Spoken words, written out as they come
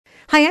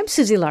Hi, I'm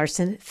Susie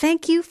Larson.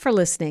 Thank you for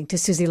listening to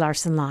Susie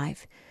Larson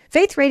Live.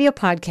 Faith Radio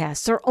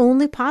podcasts are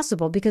only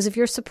possible because of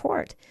your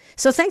support.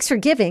 So thanks for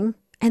giving,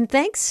 and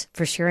thanks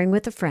for sharing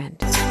with a friend.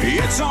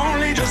 It's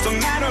only just a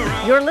matter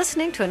of... You're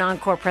listening to an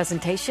encore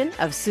presentation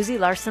of Susie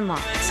Larson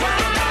Live.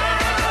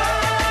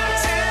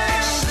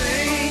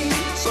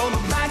 So the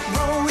back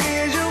row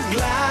is your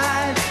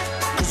glide.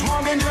 'Cause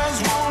walking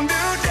just won't do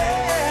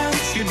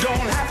dance. You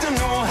don't have to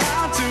know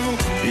how to.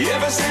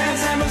 Ever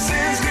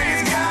since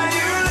grace got you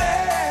there.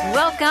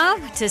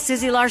 Welcome to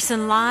Susie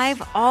Larson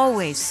Live.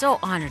 Always so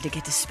honored to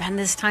get to spend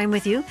this time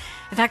with you.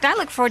 In fact, I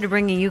look forward to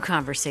bringing you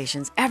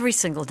conversations every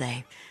single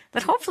day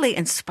that hopefully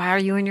inspire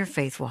you in your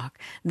faith walk,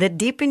 that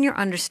deepen your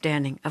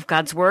understanding of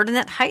God's Word, and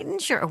that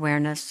heightens your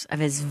awareness of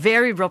His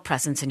very real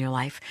presence in your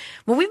life.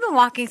 Well, we've been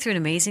walking through an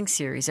amazing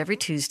series every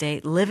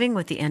Tuesday, Living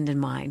with the End in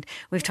Mind.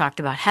 We've talked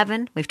about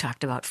heaven, we've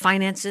talked about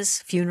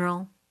finances,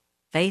 funeral,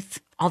 faith,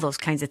 all those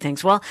kinds of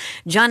things. Well,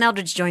 John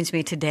Eldredge joins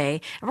me today,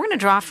 and we're going to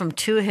draw from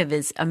two of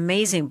his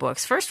amazing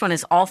books. First one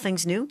is All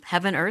Things New,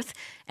 Heaven, Earth,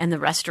 and the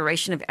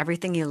Restoration of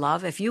Everything You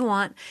Love. If you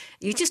want,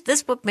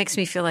 this book makes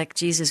me feel like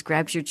Jesus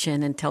grabs your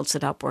chin and tilts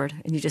it upward,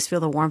 and you just feel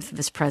the warmth of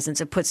His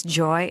presence. It puts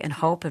joy and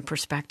hope and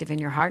perspective in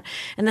your heart.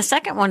 And the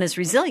second one is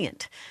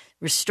Resilient,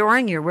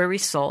 restoring your weary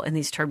soul in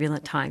these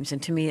turbulent times.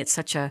 And to me, it's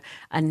such a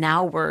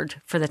now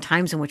word for the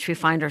times in which we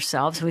find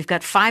ourselves. We've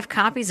got 5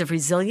 copies of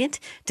Resilient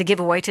to give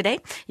away today.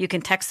 You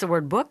can text the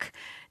word book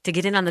to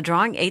get in on the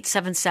drawing,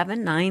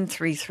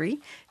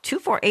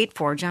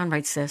 877-933-2484. John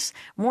writes this: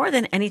 more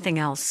than anything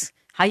else,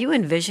 how you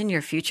envision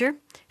your future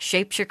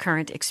shapes your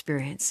current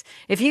experience.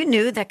 If you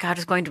knew that God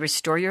is going to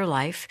restore your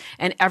life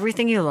and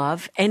everything you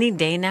love any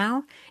day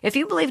now, if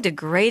you believed a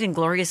great and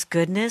glorious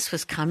goodness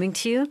was coming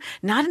to you,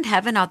 not in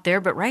heaven out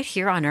there, but right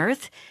here on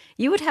earth,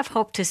 you would have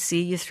hope to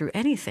see you through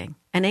anything,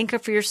 an anchor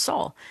for your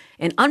soul,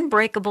 an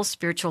unbreakable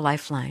spiritual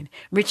lifeline,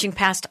 reaching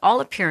past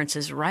all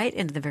appearances right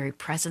into the very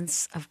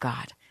presence of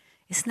God.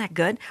 Isn't that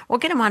good? We'll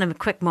get him on in a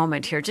quick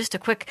moment here. Just a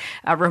quick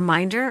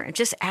reminder,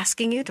 just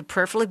asking you to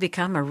prayerfully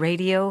become a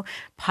radio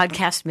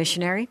podcast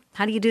missionary.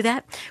 How do you do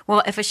that?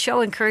 Well, if a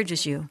show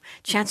encourages you,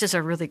 chances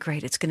are really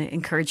great it's going to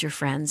encourage your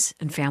friends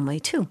and family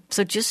too.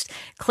 So just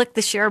click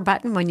the share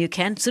button when you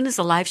can. As soon as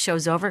the live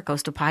show's over, it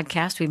goes to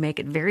podcast. We make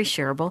it very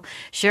shareable.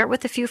 Share it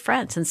with a few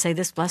friends and say,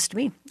 this blessed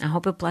me. I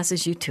hope it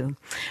blesses you too.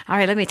 All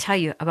right, let me tell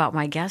you about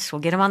my guest. We'll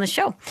get him on the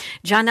show.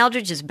 John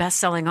Eldredge is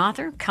best-selling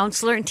author,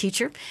 counselor, and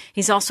teacher.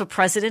 He's also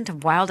president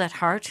of Wild at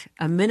Heart,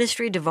 a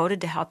ministry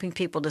devoted to helping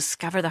people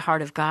discover the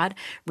heart of God,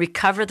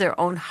 recover their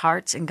own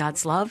hearts in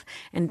God's love,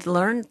 and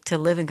learn to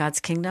live in God's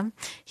kingdom.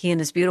 He and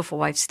his beautiful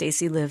wife,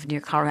 Stacy, live near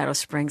Colorado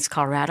Springs,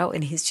 Colorado,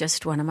 and he's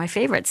just one of my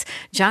favorites.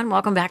 John,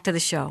 welcome back to the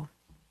show.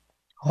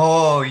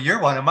 Oh, you're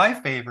one of my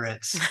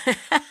favorites.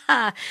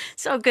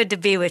 So good to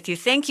be with you.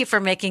 Thank you for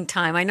making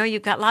time. I know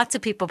you've got lots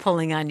of people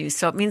pulling on you,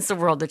 so it means the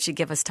world that you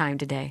give us time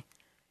today.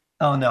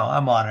 Oh, no,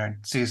 I'm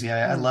honored, Susie.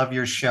 I love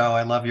your show.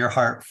 I love your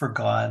heart for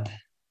God.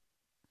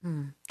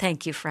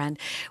 Thank you, friend.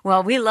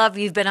 Well, we love,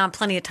 you've been on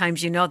plenty of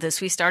times, you know this.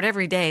 We start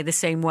every day the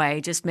same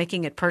way, just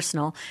making it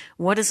personal.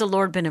 What has the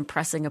Lord been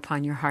impressing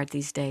upon your heart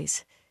these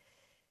days?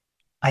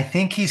 I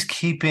think He's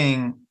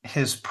keeping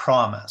His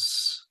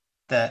promise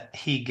that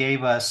He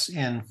gave us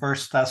in 1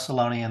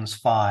 Thessalonians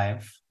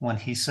 5 when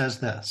He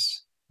says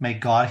this: may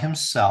God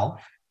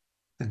Himself,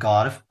 the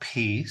God of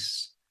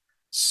peace,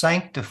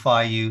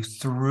 sanctify you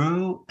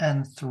through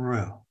and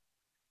through.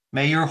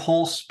 May your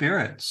whole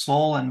spirit,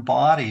 soul, and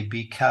body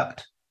be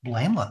kept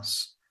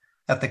blameless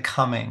at the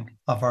coming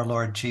of our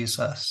Lord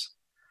Jesus.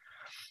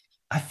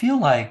 I feel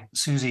like,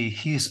 Susie,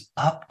 He's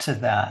up to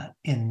that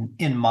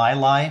in my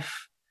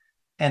life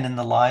and in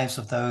the lives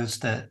of those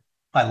that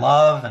I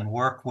love and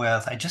work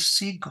with. I just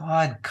see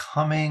God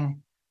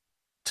coming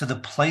to the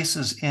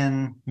places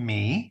in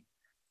me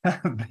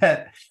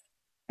that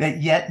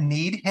yet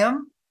need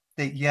Him,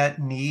 that yet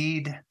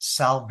need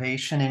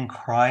salvation in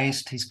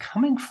Christ. He's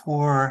coming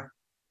for,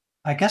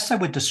 I guess I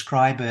would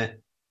describe it,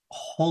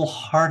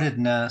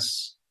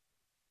 wholeheartedness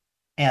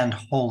and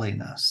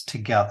holiness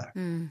together.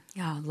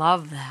 Yeah, I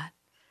love that.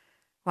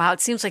 Wow,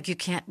 it seems like you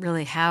can't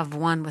really have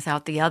one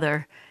without the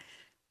other,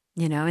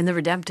 in the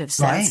redemptive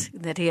sense,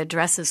 right? That He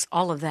addresses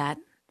all of that,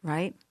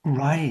 right?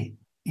 Right.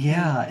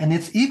 Yeah. And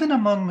it's even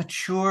among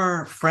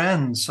mature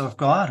friends of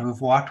God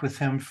who've walked with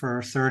Him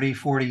for 30,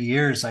 40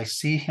 years. I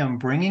see Him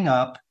bringing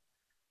up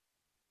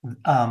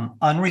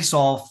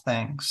unresolved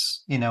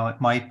things. It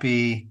might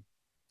be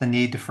the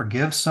need to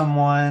forgive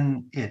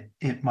someone.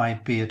 It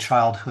might be a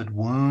childhood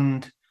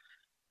wound,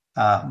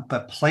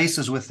 but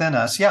places within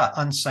us,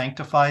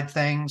 unsanctified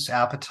things,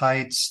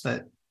 appetites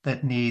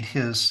that need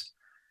His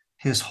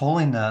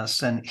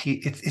holiness, and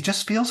it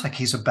just feels like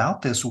He's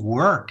about this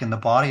work in the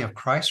body of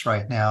Christ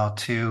right now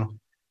to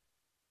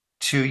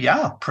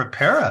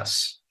prepare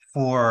us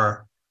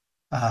for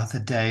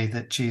the day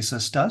that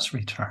Jesus does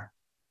return.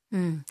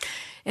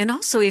 And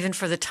also, even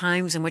for the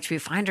times in which we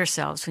find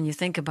ourselves, when you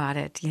think about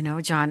it,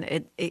 John,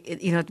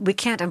 we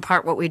can't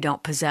impart what we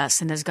don't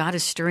possess. And as God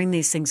is stirring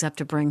these things up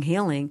to bring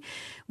healing,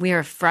 we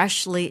are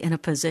freshly in a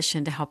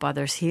position to help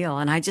others heal.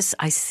 And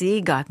I see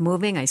God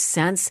moving. I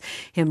sense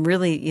Him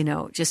really,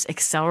 just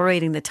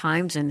accelerating the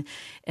times. And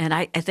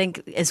I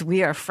think as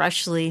we are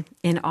freshly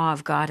in awe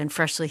of God and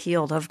freshly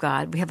healed of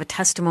God, we have a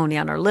testimony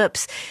on our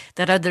lips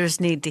that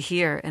others need to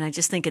hear. And I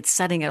just think it's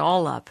setting it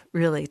all up,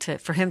 really,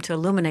 for Him to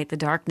illuminate the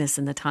darkness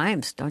in the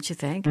times, don't you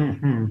think?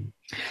 Hmm.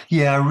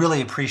 Yeah, I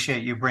really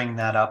appreciate you bringing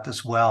that up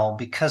as well,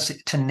 because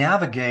to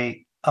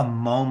navigate a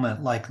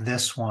moment like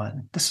this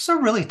is a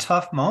really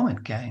tough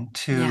moment, gang,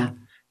 Yeah.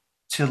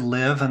 to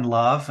live and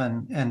love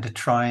and to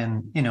try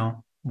and,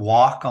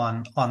 walk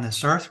on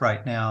this earth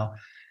right now.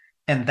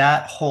 And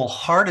that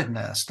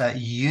wholeheartedness, that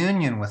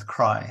union with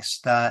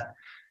Christ, that,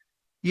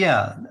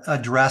 yeah,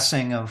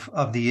 addressing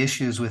of the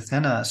issues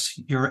within us.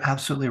 You're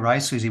absolutely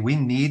right, Susie. We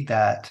need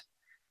that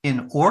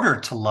in order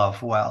to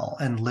love well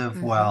and live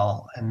Mm-hmm.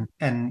 well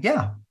and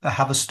yeah,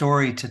 have a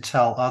story to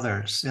tell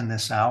others in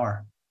this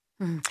hour.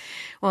 Mm.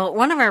 Well,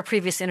 one of our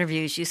previous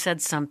interviews, you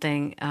said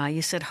something.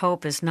 You said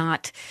hope is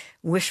not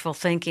wishful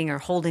thinking or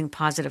holding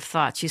positive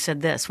thoughts. You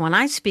said this: when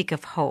I speak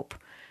of hope,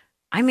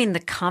 I mean the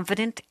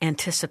confident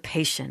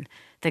anticipation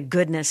that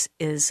goodness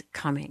is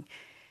coming.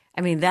 I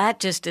mean, that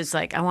just is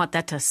like, I want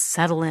that to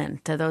settle in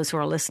to those who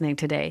are listening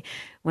today.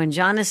 When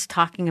John is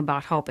talking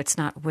about hope, it's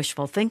not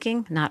wishful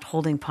thinking, not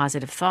holding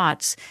positive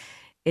thoughts.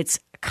 It's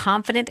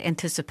confident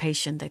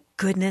anticipation that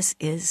goodness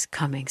is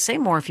coming. Say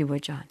more if you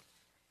would, John.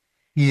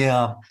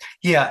 Yeah.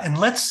 Yeah. And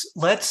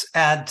let's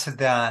add to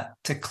that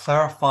to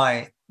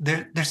clarify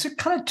there's a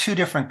kind of two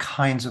different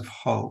kinds of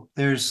hope.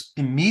 There's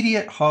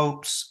immediate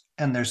hopes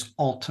and there's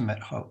ultimate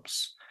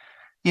hopes.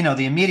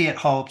 The immediate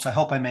hopes, I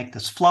hope I make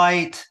this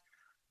flight.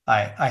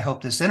 I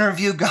hope this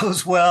interview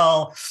goes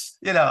well.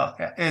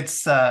 I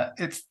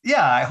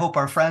hope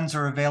our friends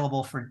are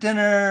available for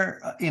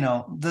dinner,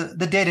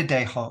 the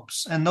day-to-day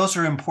hopes. And those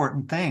are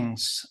important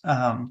things.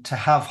 To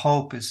have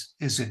hope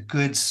is a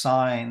good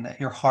sign that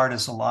your heart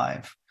is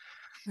alive.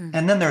 Mm.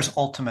 And then there's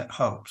ultimate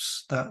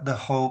hopes, the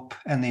hope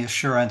and the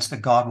assurance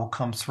that God will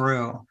come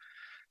through,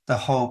 the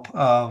hope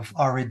of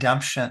our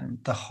redemption,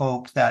 the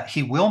hope that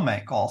He will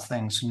make all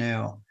things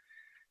new.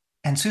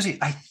 And Susie,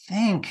 I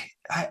think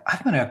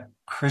I've been a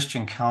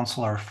Christian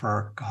counselor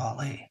for,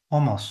 golly,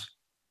 almost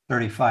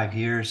 35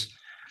 years.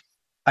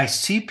 I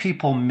see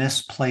people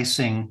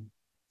misplacing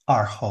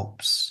our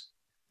hopes.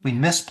 We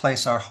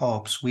misplace our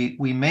hopes. We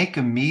make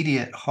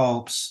immediate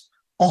hopes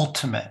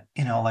ultimate.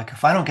 Like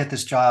if I don't get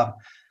this job,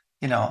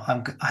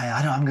 I'm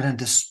going to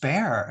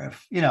despair.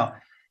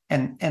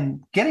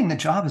 And getting the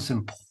job is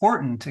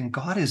important, and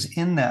God is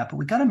in that. But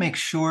we got to make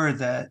sure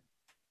that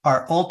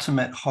our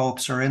ultimate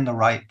hopes are in the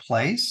right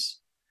place.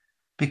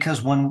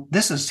 Because when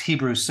this is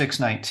Hebrews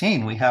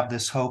 6:19, we have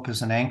this hope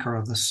as an anchor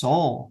of the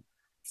soul,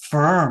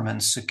 firm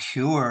and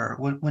secure.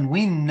 When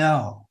we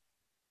know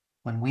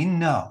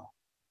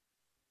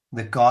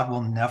that God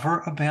will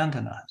never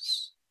abandon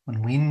us,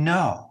 when we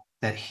know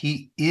that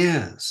He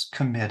is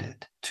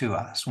committed to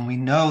us, when we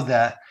know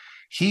that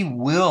He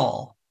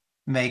will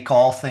make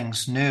all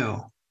things new,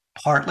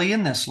 partly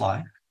in this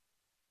life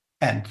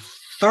and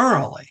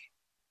thoroughly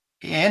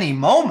any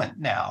moment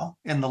now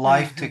in the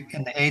life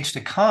in the age to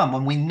come,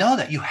 when we know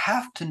that, you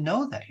have to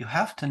know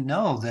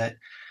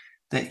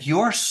that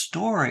your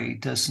story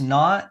does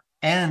not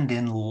end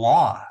in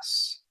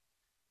loss.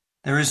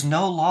 There is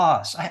no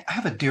loss. I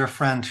have a dear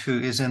friend who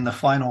is in the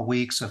final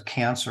weeks of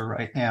cancer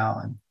right now,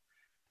 and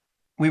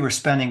we were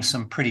spending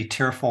some pretty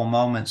tearful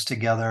moments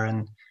together,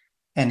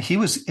 and he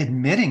was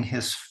admitting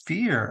his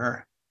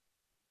fear,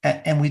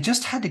 and we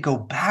just had to go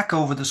back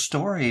over the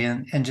story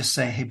and just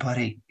say, hey,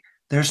 buddy,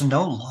 there's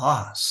no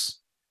loss.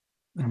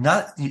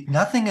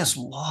 Nothing is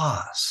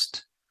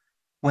lost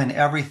when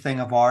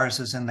everything of ours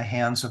is in the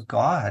hands of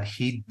God.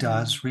 He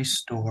does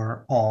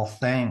restore all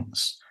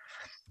things.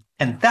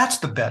 And that's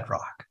the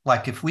bedrock.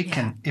 Like if we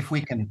can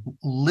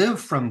live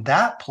from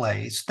that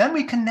place, then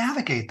we can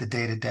navigate the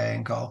day-to-day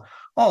and go,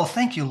 oh,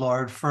 thank you,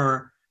 Lord,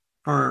 for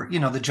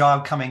the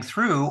job coming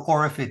through.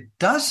 Or if it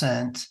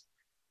doesn't,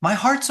 my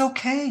heart's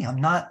okay. I'm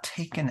not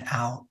taken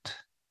out.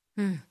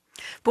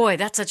 Boy,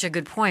 that's such a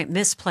good point.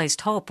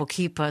 Misplaced hope will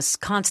keep us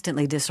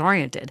constantly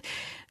disoriented,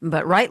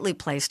 but rightly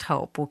placed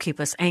hope will keep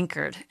us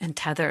anchored and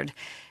tethered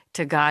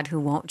to God who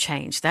won't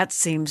change. That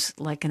seems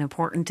like an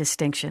important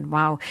distinction.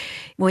 Wow.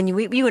 When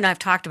you and I have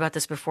talked about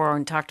this before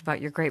and talked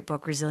about your great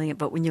book, Resilient,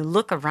 but when you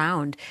look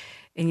around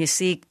and you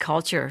see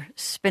culture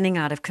spinning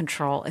out of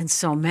control and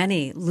so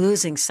many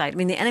losing sight, I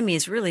mean, the enemy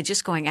is really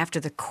just going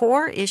after the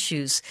core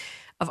issues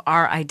of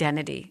our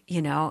identity,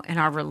 and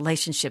our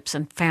relationships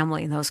and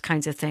family and those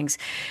kinds of things.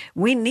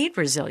 We need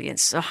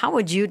resilience. So how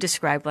would you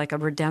describe like a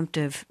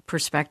redemptive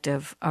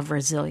perspective of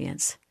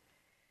resilience?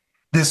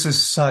 This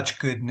is such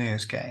good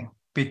news, gang,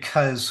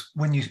 because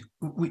when you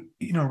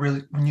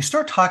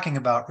start talking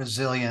about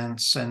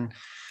resilience and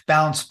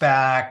bounce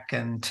back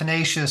and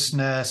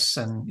tenaciousness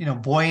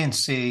and,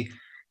 buoyancy,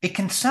 it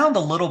can sound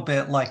a little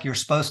bit like you're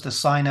supposed to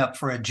sign up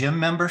for a gym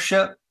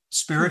membership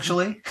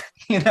spiritually,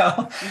 you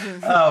know.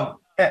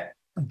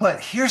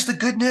 But here's the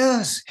good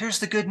news. Here's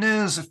the good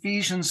news.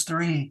 Ephesians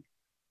 3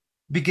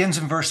 begins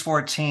in verse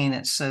 14.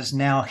 It says,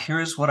 now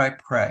here's what I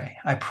pray.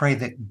 I pray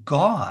that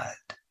God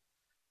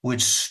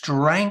would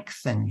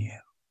strengthen you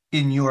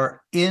in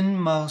your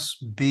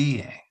inmost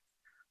being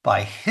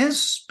by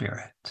his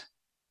Spirit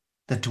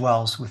that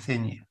dwells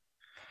within you.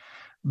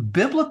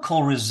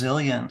 Biblical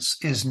resilience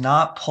is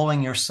not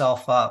pulling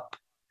yourself up.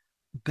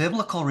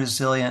 Biblical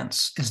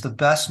resilience is the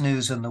best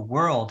news in the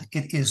world.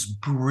 It is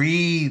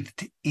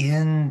breathed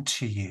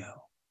into you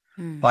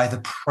by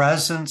the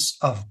presence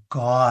of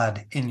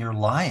God in your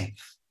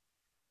life.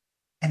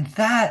 And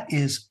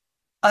that's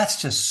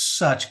just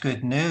such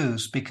good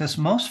news, because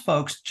most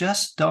folks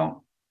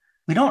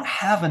we don't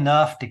have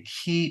enough to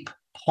keep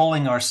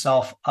pulling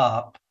ourselves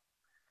up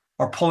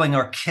or pulling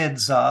our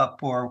kids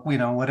up or,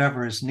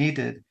 whatever is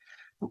needed.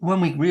 But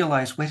when we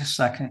realize, wait a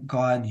second,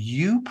 God,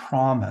 you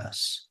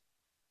promise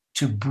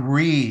to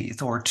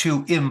breathe or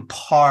to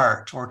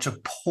impart or to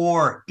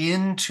pour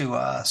into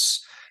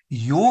us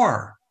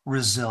your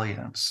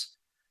resilience.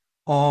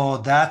 Oh,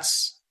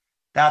 that's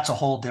a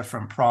whole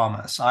different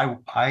promise.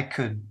 I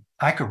could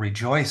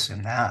rejoice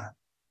in that.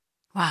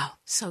 Wow,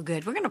 so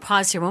good. We're going to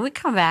pause here. When we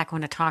come back, I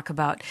want to talk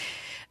about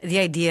the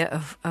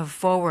idea of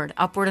forward,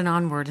 upward and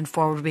onward, and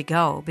forward we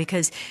go,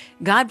 because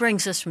God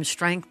brings us from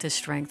strength to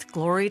strength,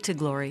 glory to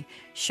glory,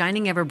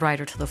 shining ever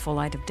brighter to the full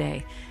light of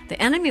day. The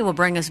enemy will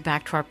bring us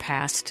back to our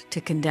past to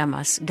condemn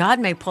us. God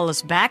may pull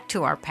us back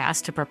to our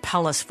past to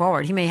propel us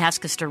forward. He may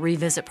ask us to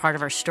revisit part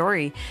of our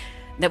story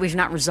that we've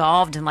not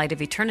resolved in light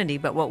of eternity.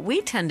 But what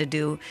we tend to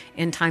do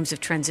in times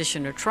of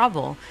transition or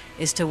trouble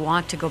is to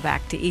want to go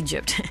back to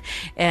Egypt.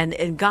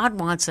 and God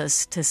wants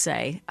us to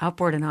say,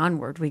 upward and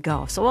onward we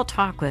go. So we'll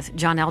talk with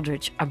John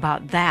Eldredge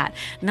about that,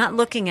 not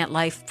looking at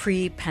life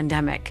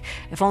pre-pandemic.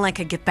 If only I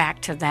could get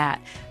back to that.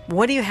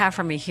 What do you have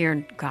for me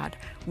here, God?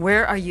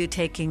 Where are you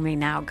taking me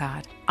now,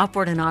 God?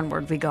 Upward and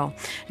onward we go.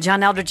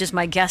 John Eldredge is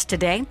my guest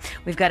today.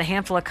 We've got a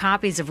handful of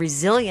copies of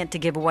Resilient to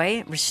give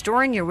away,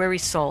 Restoring Your Weary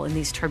Soul in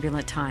These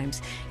Turbulent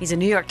Times. He's a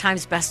New York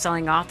Times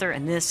bestselling author,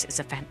 and this is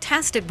a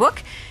fantastic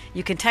book.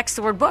 You can text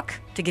the word book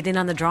to get in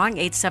on the drawing,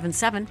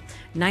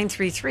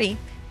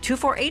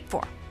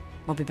 877-933-2484.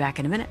 We'll be back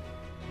in a minute.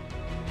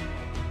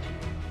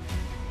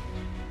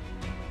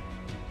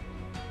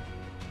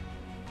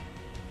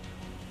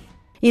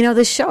 You know,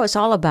 this show is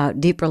all about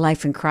deeper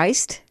life in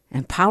Christ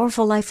and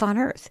powerful life on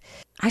earth.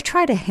 I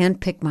try to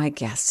handpick my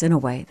guests in a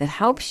way that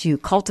helps you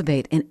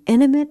cultivate an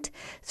intimate,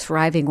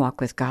 thriving walk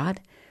with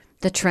God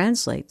that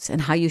translates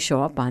in how you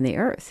show up on the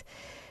earth.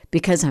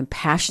 Because I'm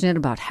passionate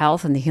about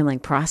health and the healing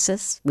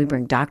process, we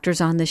bring doctors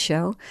on the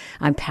show.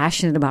 I'm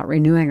passionate about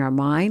renewing our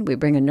mind. We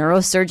bring a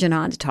neurosurgeon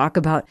on to talk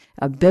about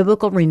a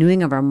biblical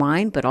renewing of our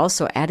mind, but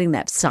also adding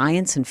that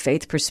science and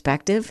faith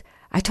perspective.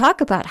 I talk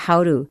about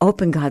how to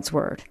open God's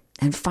Word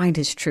and find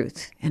His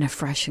truth in a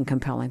fresh and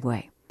compelling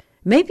way.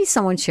 Maybe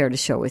someone shared a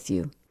show with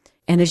you,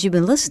 and as you've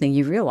been listening,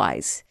 you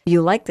realize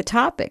you like the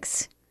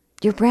topics.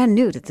 You're brand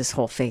new to this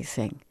whole faith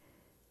thing.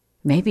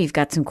 Maybe you've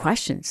got some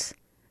questions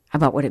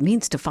about what it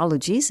means to follow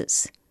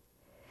Jesus.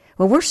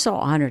 Well, we're so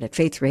honored at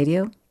Faith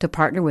Radio to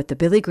partner with the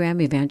Billy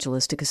Graham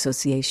Evangelistic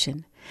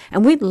Association,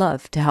 and we'd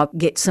love to help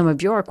get some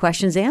of your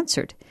questions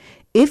answered.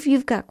 If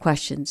you've got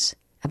questions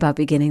about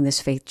beginning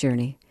this faith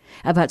journey,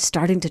 about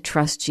starting to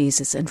trust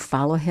Jesus and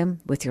follow Him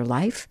with your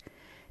life,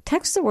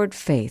 text the word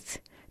faith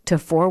to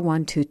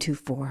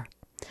 41224.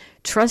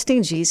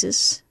 Trusting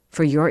Jesus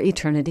for your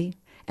eternity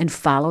and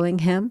following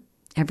Him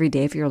every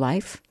day of your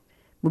life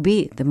will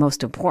be the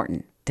most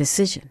important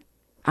decision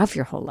of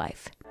your whole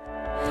life.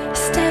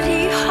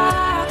 Steady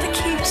heart that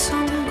keeps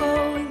on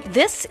going.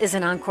 This is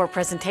an encore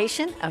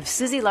presentation of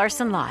Susie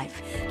Larson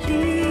Live.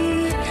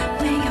 Lead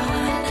me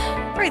on.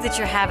 Pray that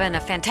you're having a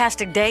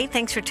fantastic day.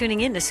 Thanks for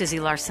tuning in to Susie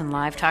Larson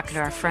Live, talking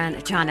to our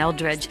friend John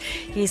Eldredge.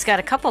 He's got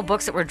a couple of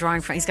books that we're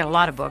drawing from. He's got a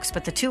lot of books,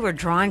 but the two we're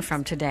drawing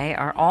from today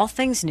are All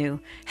Things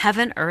New,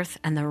 Heaven, Earth,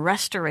 and the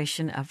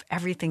Restoration of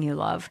Everything You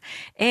Love,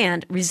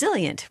 and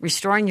Resilient,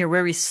 Restoring Your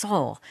Weary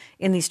Soul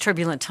in These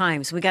Turbulent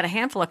Times. We got a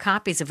handful of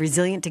copies of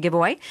Resilient to give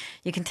away.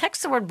 You can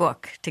text the word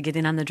book to get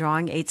in on the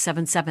drawing,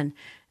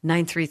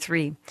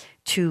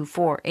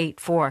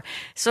 877-933-2484.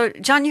 So,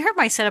 John, you heard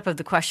my setup of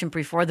the question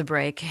before the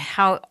break,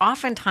 how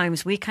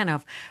oftentimes we kind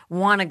of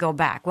want to go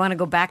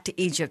back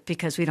to Egypt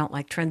because we don't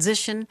like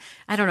transition.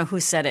 I don't know who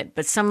said it,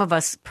 but some of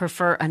us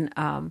prefer a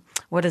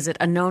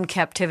known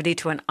captivity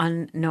to an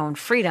unknown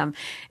freedom.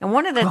 And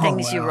one of the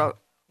things you wrote,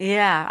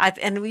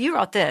 and you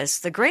wrote this,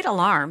 the great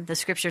alarm the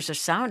scriptures are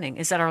sounding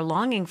is that our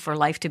longing for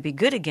life to be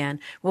good again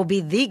will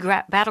be the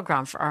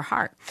battleground for our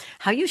heart.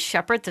 How you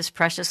shepherd this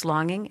precious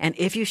longing, and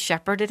if you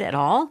shepherd it at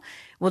all,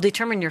 will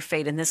determine your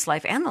fate in this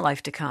life and the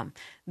life to come.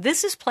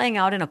 This is playing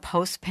out in a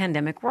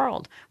post-pandemic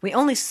world. We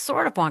only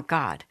sort of want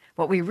God.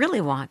 What we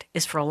really want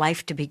is for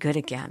life to be good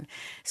again.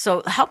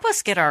 So help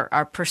us get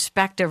our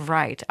perspective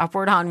right,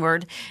 upward,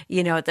 onward,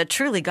 that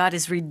truly God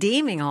is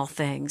redeeming all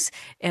things.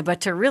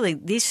 But to really,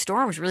 these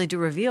storms really do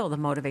reveal the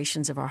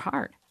motivations of our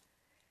heart.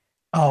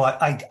 Oh,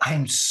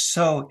 I'm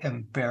so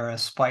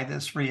embarrassed by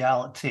this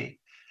reality.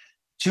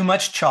 Too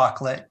much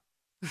chocolate,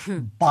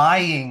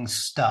 buying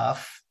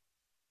stuff,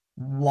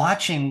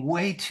 watching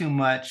way too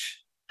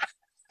much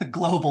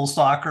global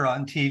soccer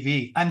on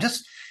TV. I'm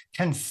just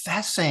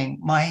confessing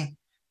my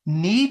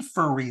need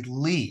for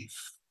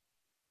relief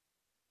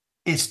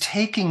is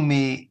taking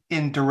me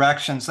in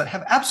directions that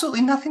have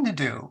absolutely nothing to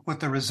do with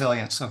the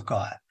resilience of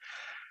God.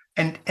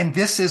 And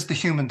this is the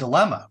human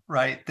dilemma,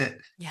 right? That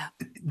Yeah.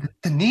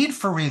 the need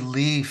for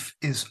relief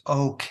is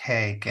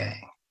okay,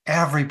 gang.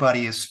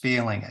 Everybody is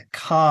feeling it.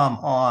 Come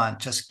on,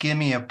 just give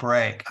me a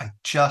break. I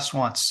just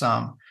want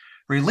some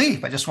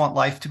relief. I just want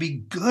life to be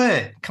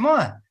good. Come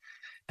on.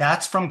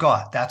 That's from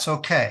God. That's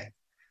okay.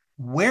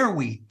 Where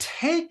we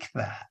take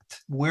that,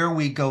 where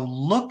we go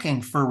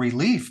looking for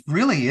relief,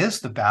 really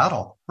is the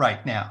battle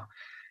right now.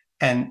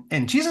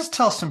 And Jesus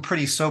tells some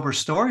pretty sober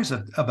stories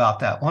about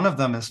that. One of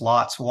them is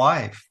Lot's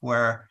wife,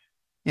 where,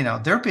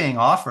 they're being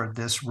offered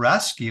this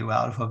rescue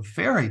out of a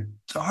very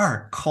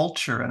dark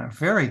culture and a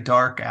very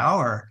dark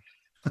hour.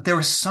 But there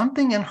was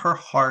something in her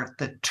heart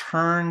that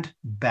turned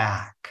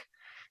back.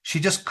 She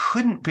just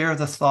couldn't bear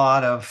the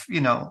thought of,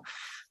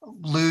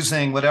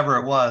 losing whatever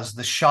it was,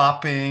 the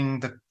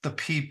shopping, the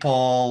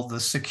people,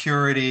 the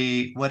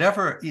security,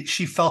 whatever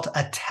she felt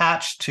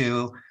attached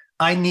to.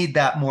 I need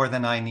that more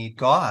than I need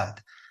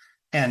God.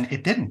 And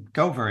it didn't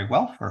go very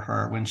well for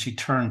her when she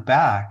turned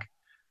back.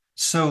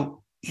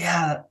 So,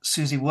 yeah,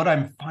 Susie, what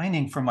I'm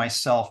finding for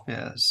myself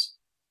is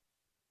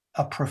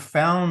a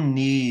profound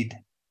need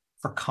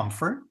for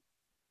comfort,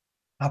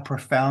 a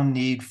profound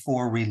need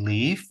for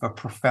relief, a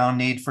profound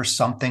need for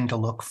something to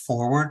look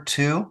forward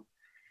to.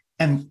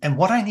 And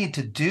what I need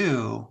to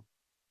do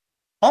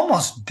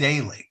almost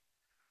daily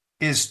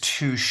is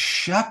to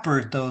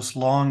shepherd those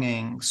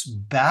longings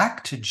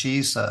back to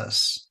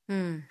Jesus.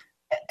 And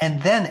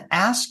then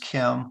ask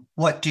him,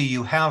 what do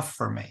you have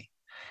for me?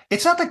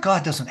 It's not that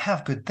God doesn't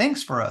have good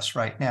things for us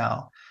right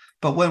now,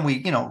 but when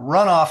we,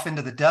 run off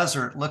into the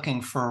desert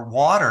looking for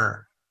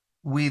water,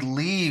 we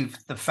leave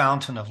the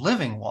fountain of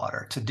living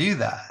water to do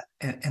that.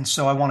 And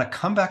so I want to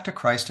come back to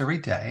Christ every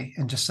day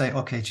and just say,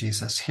 okay,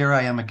 Jesus, here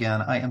I am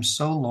again. I am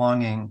so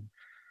longing,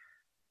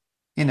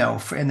 and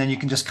then you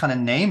can just kind of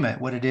name it,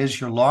 what it is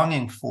you're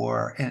longing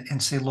for,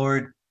 and say,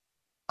 Lord,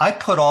 I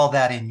put all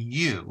that in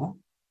you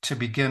to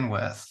begin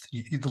with.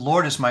 The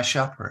Lord is my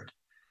shepherd.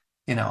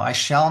 I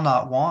shall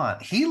not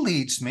want. He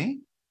leads me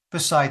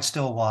beside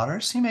still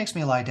waters. He makes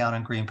me lie down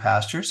in green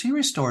pastures. He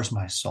restores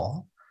my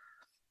soul.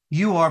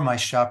 You are my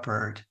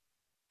shepherd.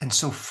 And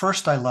so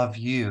first I love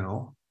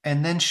you,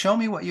 and then show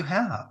me what you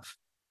have.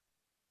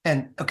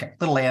 And okay,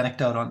 little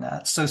anecdote on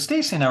that. So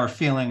Stacy and I were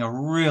feeling a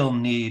real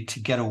need to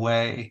get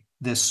away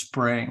this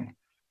spring.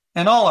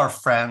 And all our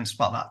friends,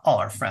 well, not all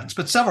our friends,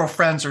 but several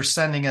friends are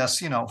sending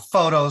us,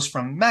 photos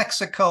from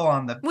Mexico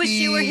on the beach. Wish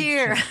you were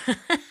here.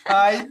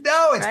 I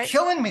know, it's Right?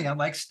 killing me. I'm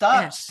like,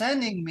 stop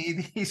sending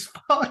me these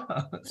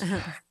photos.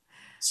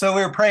 So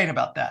we were praying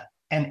about that.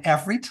 And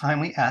every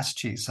time we asked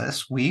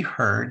Jesus, we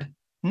heard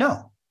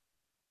no.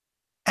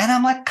 And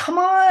I'm like, come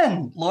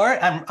on, Lord.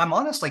 I'm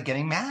honestly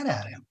getting mad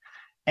at him.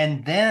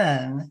 And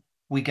then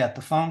we get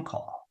the phone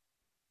call.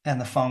 And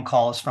the phone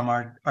call is from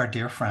our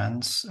dear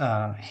friends.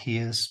 He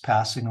is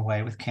passing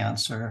away with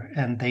cancer,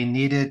 and they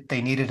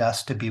needed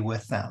us to be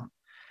with them.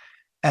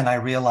 And I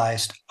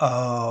realized,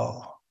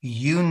 oh,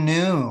 you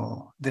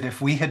knew that if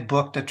we had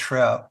booked a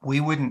trip, we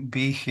wouldn't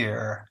be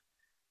here.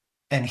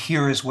 And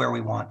here is where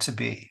we want to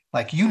be.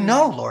 Like,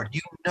 Lord,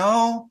 you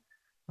know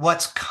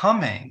what's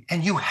coming,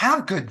 and you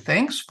have good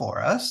things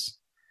for us.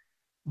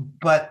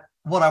 But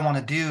what I want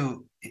to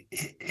do,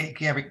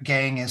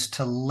 gang, is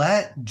to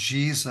let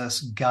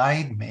Jesus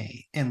guide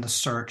me in the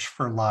search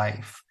for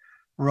life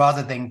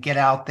rather than get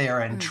out there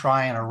and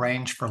try and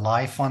arrange for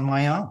life on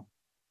my own.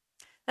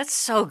 That's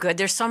so good.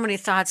 There's so many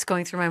thoughts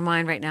going through my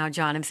mind right now,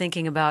 John. I'm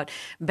thinking about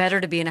better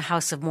to be in a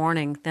house of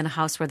mourning than a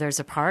house where there's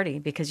a party,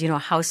 because, a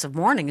house of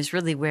mourning is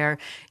really where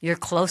you're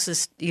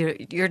closest,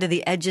 you're to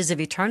the edges of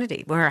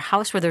eternity. Where a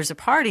house where there's a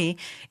party,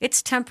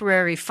 it's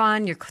temporary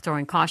fun. You're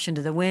throwing caution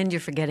to the wind.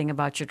 You're forgetting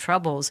about your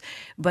troubles.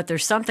 But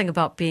there's something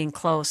about being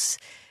close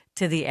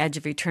to the edge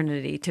of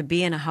eternity, to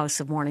be in a house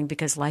of mourning,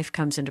 because life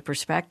comes into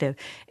perspective.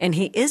 And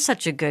he is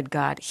such a good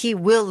God. He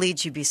will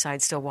lead you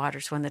beside still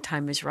waters when the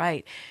time is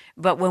right.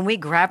 But when we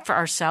grab for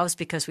ourselves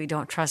because we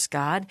don't trust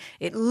God,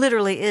 it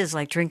literally is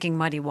like drinking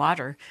muddy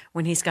water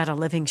when he's got a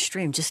living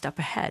stream just up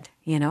ahead,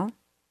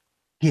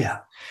 Yeah.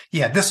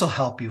 This will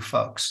help you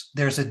folks.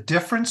 There's a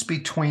difference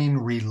between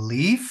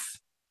relief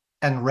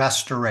and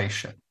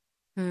restoration.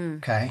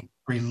 Okay.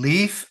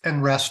 Relief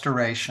and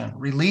restoration.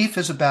 Relief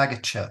is a bag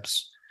of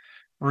chips.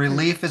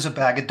 Relief is a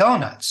bag of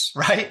donuts,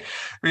 right?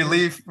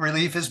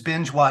 Relief is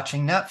binge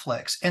watching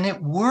Netflix, and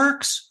it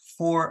works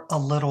for a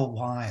little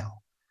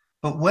while.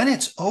 But when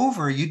it's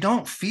over, you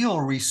don't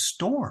feel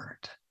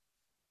restored.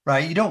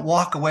 right? You don't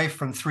walk away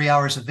from 3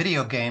 hours of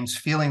video games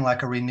feeling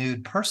like a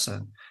renewed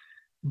person.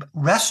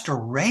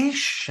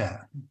 Restoration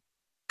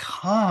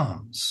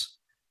comes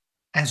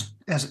as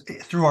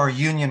through our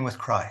union with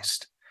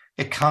Christ.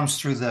 It comes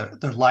through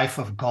the life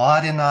of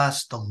God in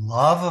us, the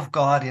love of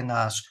God in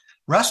us.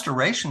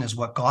 Restoration is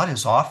what God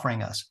is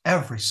offering us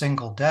every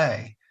single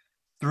day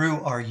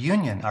through our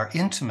union, our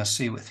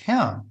intimacy with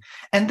him.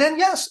 And then,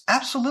 yes,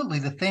 absolutely,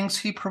 the things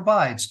he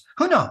provides.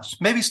 Who knows?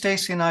 Maybe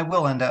Stacy and I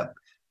will end up,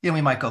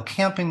 we might go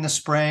camping this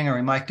spring, or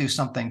we might do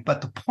something.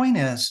 But the point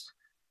is,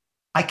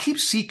 I keep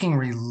seeking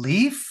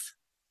relief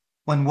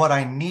when what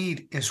I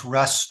need is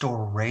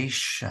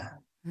restoration.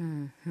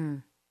 Mm-hmm.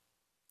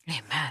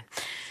 Amen.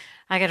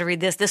 I got to read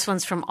this. This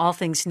one's from All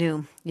Things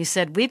New. You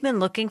said, we've been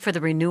looking for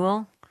the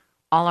renewal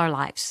all our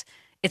lives.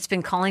 It's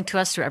been calling to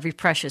us through every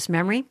precious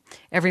memory,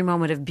 every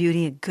moment of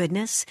beauty and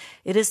goodness.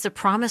 It is the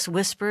promise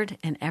whispered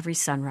in every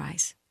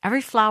sunrise,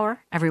 every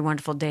flower, every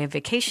wonderful day of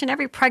vacation,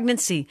 every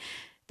pregnancy,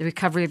 the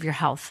recovery of your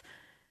health.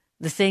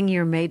 The thing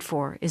you're made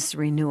for is the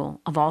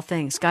renewal of all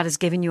things. God has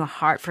given you a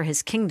heart for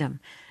his kingdom,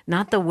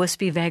 not the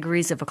wispy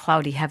vagaries of a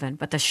cloudy heaven,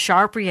 but the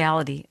sharp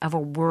reality of a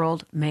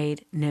world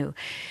made new.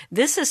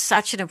 This is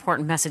such an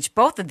important message.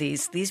 Both of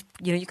these,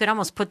 you could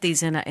almost put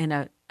these in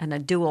a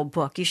dual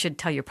book. You should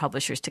tell your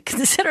publishers to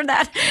consider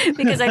that,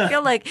 because I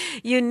feel like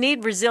you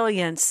need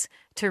resilience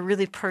to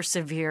really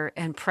persevere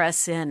and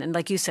press in. And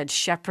like you said,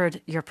 shepherd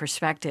your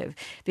perspective,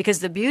 because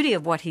the beauty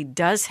of what he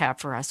does have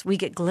for us, we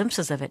get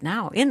glimpses of it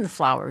now in the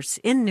flowers,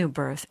 in new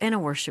birth, in a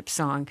worship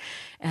song.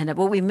 And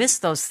we miss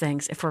those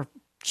things if we're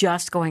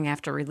just going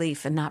after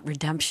relief and not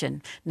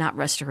redemption, not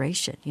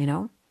restoration,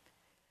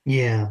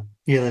 Yeah,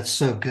 that's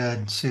so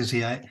good,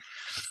 Susie. I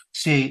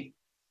see.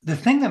 The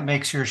thing that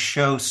makes your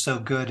show so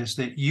good is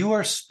that you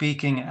are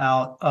speaking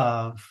out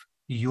of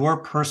your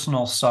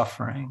personal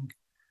suffering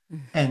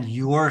and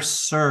your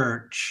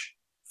search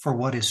for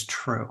what is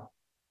true.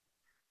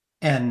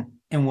 And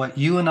what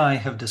you and I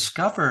have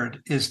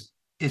discovered is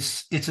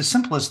it's as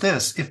simple as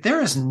this. If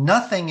there is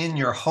nothing in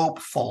your hope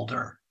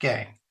folder,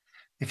 gang,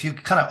 if you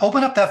kind of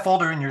open up that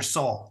folder in your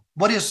soul,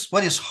 what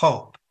is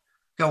hope?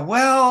 Go,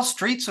 well,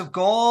 streets of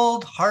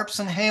gold, harps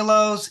and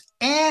halos,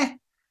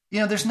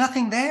 there's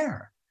nothing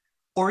there.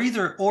 Or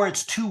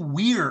it's too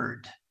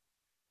weird.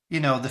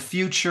 The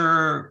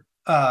future,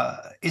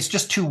 it's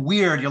just too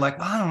weird. You're like,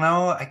 well, I don't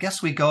know. I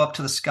guess we go up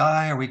to the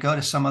sky, or we go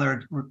to some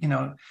other,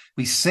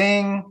 we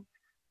sing.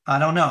 I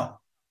don't know.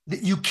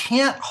 You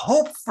can't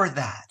hope for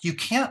that. You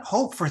can't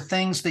hope for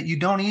things that you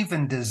don't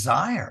even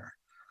desire.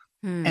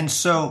 And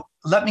so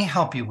let me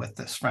help you with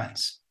this,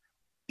 friends.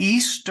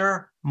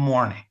 Easter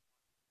morning,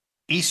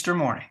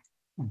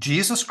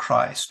 Jesus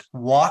Christ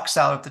walks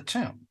out of the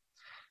tomb.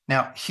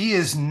 Now, he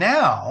is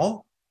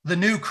now the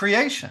new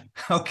creation,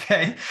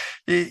 okay?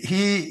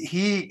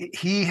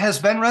 He has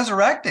been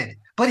resurrected,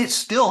 but it's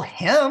still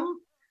him,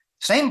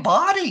 same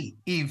body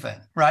even,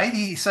 right?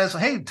 He says,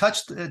 hey,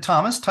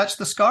 Thomas, touch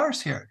the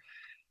scars here.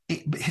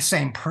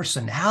 Same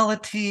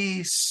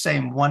personality,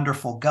 same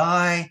wonderful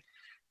guy.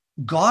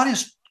 God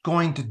is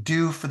going to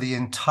do for the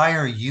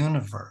entire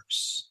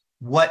universe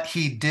what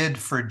he did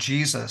for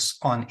Jesus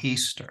on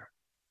Easter.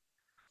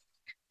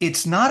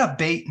 It's not a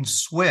bait and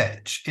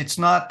switch. It's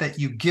not that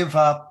you give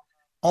up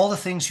all the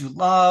things you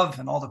love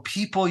and all the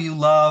people you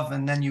love,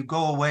 and then you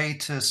go away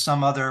to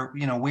some other,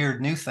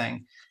 weird new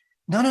thing.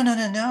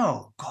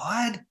 No.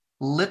 God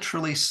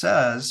literally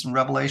says in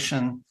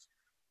Revelation,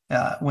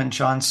 when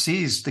John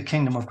sees the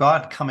kingdom of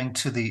God coming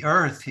to the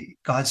earth,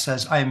 God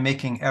says, I am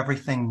making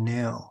everything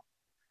new.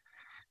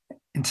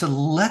 And to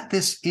let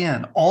this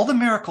in, all the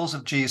miracles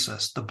of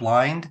Jesus, the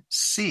blind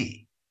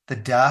see, the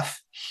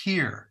deaf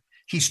hear.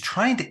 He's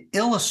trying to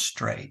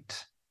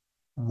illustrate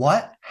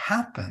what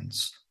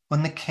happens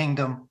when the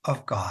kingdom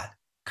of God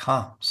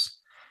comes.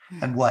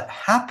 And what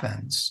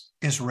happens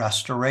is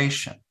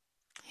restoration.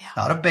 Yeah.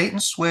 Not a bait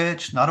and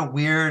switch, not a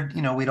weird,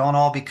 we don't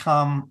all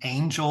become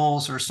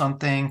angels or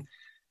something.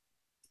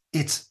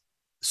 It's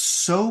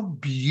so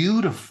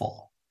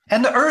beautiful.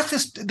 And the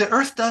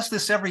earth does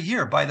this every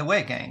year, by the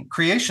way, gang.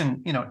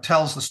 Creation,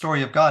 tells the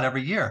story of God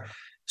every year.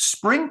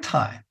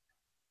 Springtime,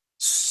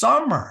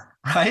 summer,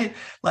 right?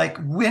 Like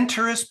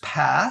winter is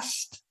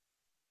past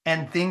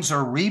and things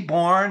are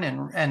reborn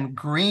and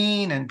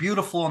green and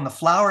beautiful, and the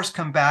flowers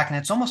come back, and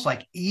it's almost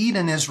like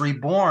Eden is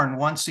reborn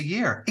once a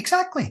year.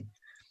 Exactly.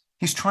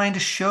 He's trying to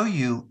show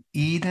you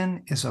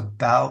Eden is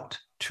about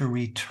to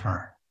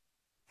return.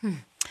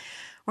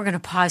 We're going to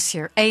pause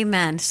here.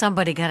 Amen.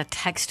 Somebody got to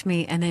text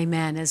me an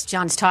amen. As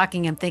John's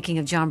talking, I'm thinking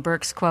of John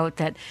Burke's quote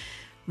that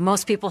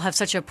most people have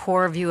such a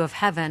poor view of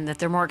heaven that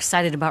they're more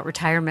excited about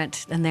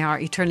retirement than they are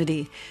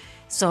eternity.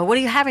 So what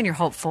do you have in your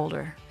hope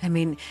folder? I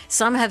mean,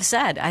 some have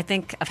said, I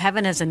think of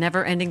heaven as a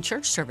never-ending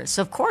church service.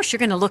 So of course, you're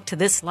going to look to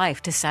this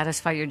life to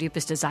satisfy your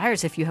deepest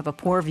desires if you have a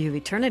poor view of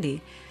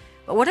eternity.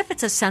 But what if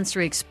it's a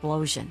sensory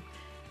explosion?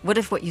 What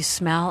if what you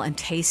smell and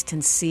taste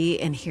and see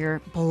and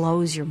hear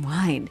blows your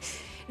mind?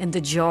 And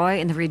the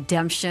joy and the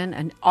redemption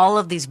and all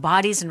of these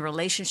bodies and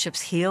relationships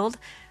healed,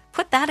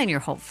 put that in your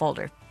hope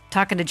folder.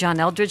 Talking to John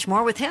Eldredge,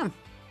 more with him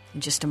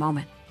in just a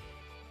moment.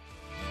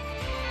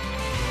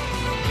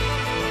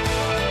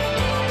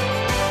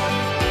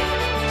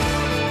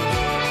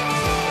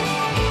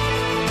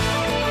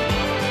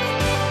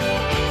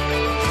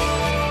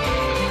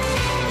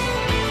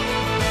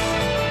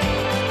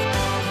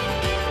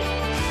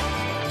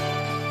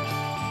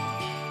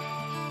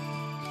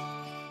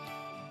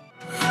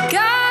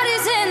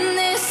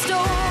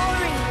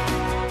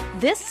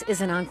 This is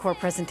an encore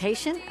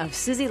presentation of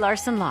Susie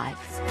Larson Live.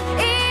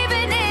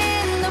 Even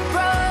in the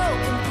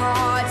broken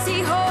parts, he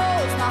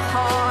holds my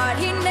heart.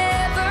 He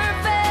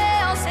never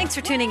fails. Thanks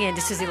for tuning in to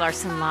Susie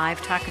Larson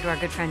Live, talking to our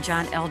good friend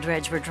John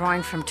Eldredge. We're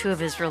drawing from two of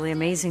his really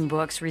amazing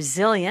books,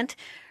 Resilient,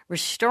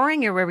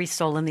 Restoring Your Weary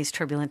Soul in These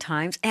Turbulent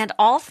Times, and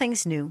All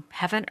Things New,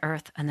 Heaven,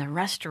 Earth, and the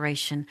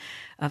Restoration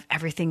of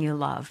Everything You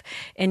Love.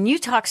 And you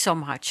talk so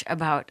much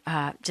about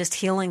just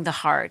healing the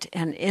heart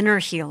and inner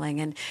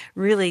healing and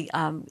really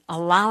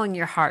allowing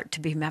your heart to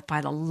be met by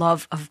the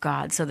love of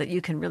God so that you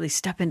can really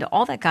step into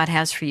all that God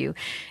has for you.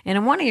 And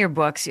in one of your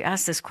books, you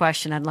asked this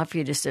question. I'd love for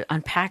you just to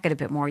unpack it a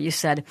bit more. You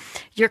said,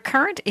 your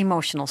current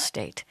emotional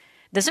state,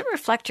 does it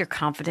reflect your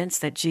confidence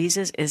that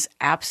Jesus is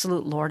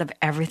absolute Lord of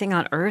everything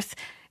on earth,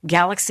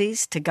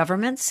 galaxies to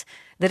governments,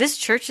 that his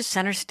church is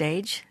center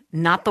stage,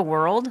 not the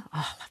world? Oh, I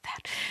love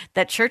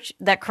that.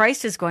 That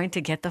Christ is going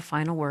to get the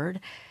final word.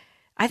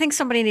 I think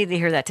somebody needed to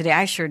hear that today.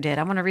 I sure did.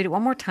 I want to read it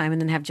one more time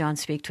and then have John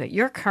speak to it.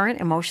 Your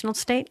current emotional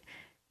state,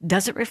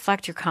 does it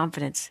reflect your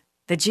confidence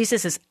that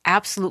Jesus is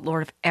absolute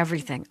Lord of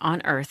everything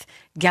on earth,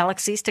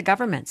 galaxies to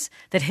governments,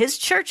 that his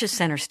church is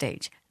center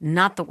stage,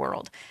 not the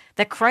world,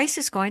 that Christ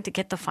is going to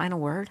get the final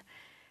word?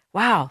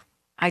 Wow.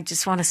 I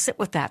just want to sit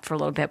with that for a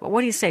little bit. But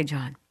what do you say,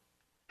 John?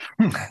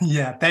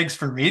 Yeah, thanks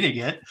for reading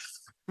it.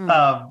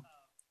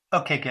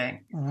 Okay,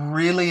 gang,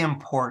 really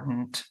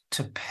important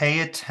to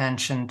pay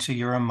attention to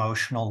your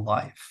emotional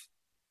life.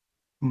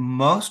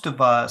 Most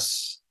of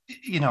us,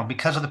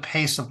 because of the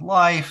pace of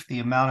life, the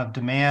amount of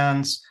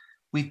demands,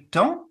 we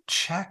don't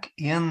check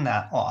in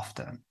that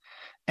often.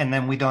 And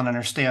then we don't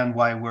understand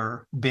why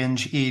we're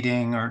binge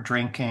eating or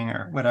drinking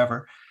or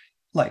whatever.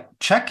 Like,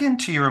 check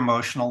into your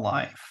emotional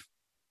life.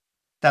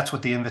 That's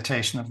what the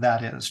invitation of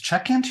that is.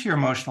 Check into your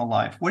emotional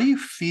life. What are you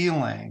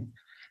feeling?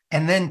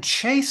 And then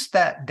chase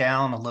that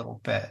down a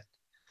little bit.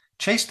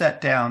 Chase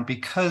that down,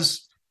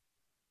 because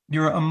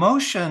your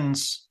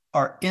emotions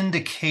are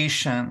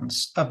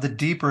indications of the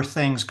deeper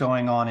things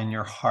going on in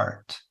your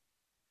heart.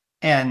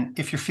 And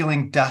if you're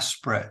feeling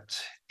desperate,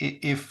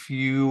 if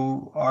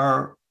you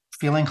are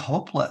feeling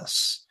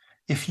hopeless,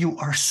 if you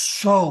are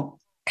so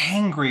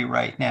angry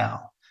right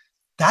now,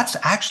 that's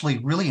actually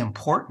really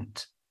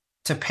important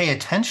to pay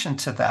attention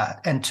to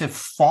that and to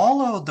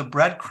follow the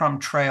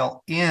breadcrumb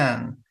trail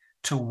in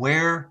to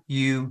where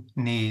you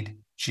need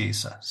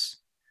Jesus,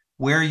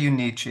 where you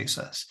need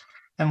Jesus.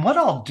 And what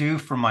I'll do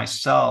for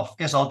myself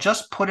is I'll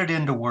just put it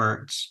into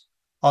words.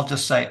 I'll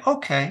just say,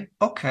 okay,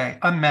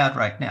 I'm mad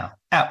right now.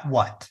 At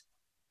what?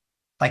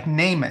 Like,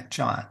 name it,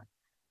 John.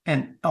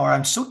 Or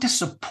I'm so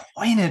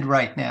disappointed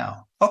right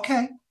now.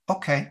 Okay,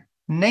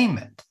 name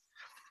it.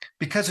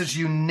 Because as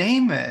you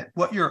name it,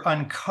 what you're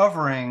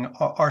uncovering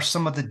are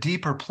some of the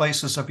deeper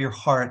places of your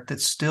heart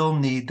that still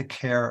need the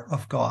care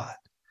of God,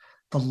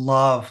 the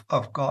love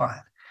of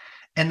God.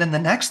 And then the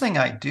next thing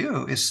I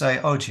do is say,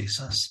 oh,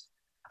 Jesus.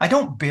 I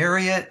don't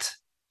bury it.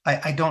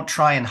 I don't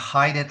try and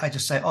hide it. I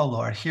just say, oh,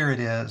 Lord, here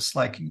it is.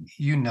 Like,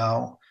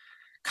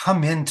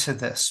 come into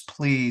this,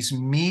 please.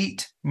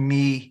 Meet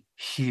me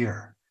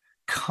here.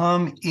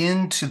 Come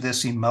into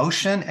this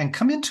emotion and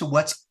come into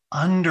what's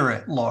under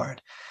it,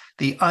 Lord.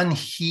 The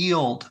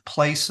unhealed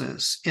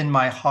places in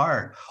my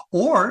heart.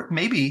 Or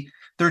maybe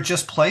they're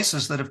just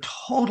places that have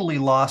totally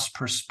lost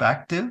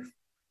perspective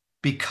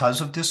because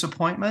of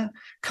disappointment.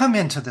 Come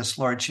into this,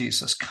 Lord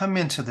Jesus. Come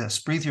into this.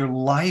 Breathe your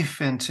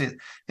life into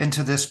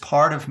this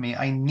part of me.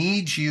 I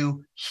need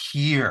you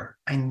here.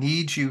 I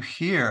need you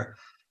here.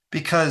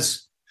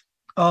 Because,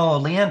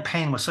 Leanne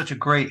Payne was such a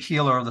great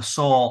healer of the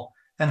soul.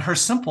 And her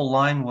simple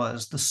line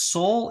was, the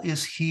soul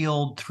is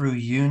healed through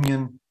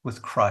union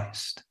with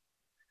Christ.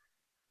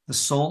 The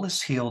soul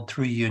is healed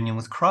through union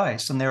with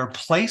Christ. And there are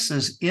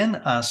places in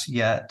us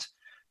yet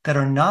that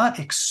are not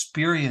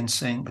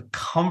experiencing the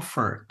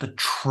comfort, the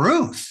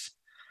truth,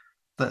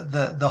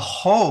 the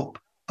hope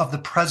of the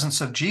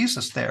presence of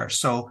Jesus there.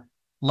 So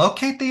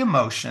locate the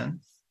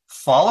emotion,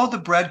 follow the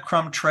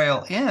breadcrumb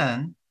trail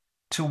in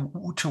to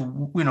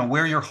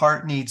where your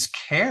heart needs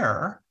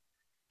care,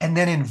 and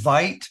then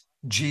invite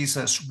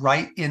Jesus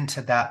right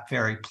into that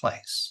very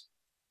place.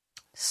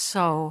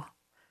 So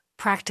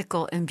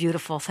practical and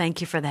beautiful.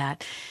 Thank you for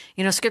that.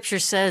 Scripture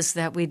says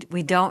that we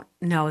don't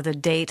know the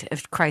date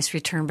of Christ's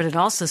return, but it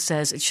also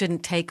says it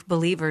shouldn't take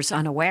believers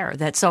unaware.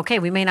 That's okay.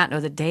 We may not know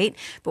the date,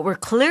 but we're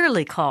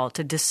clearly called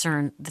to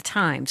discern the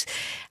times.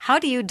 How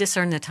do you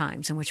discern the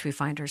times in which we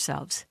find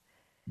ourselves?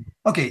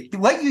 Okay,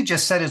 what you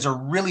just said is a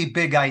really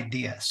big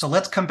idea. So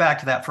let's come back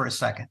to that for a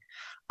second.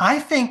 I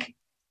think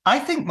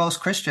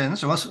most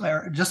Christians,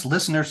 or just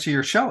listeners to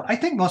your show, I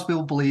think most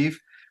people believe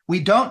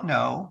we don't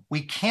know,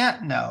 we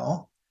can't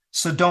know,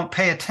 so don't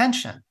pay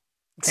attention.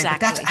 Okay, but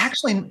that's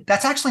Exactly.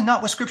 actually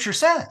not what Scripture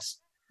says.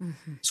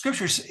 Mhm.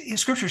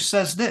 Scripture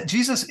says that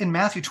Jesus in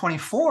Matthew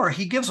 24,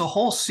 he gives a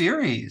whole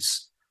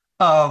series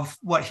of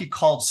what he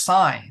called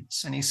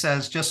signs. And he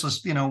says, just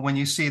as, when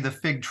you see the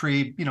fig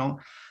tree,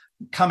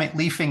 coming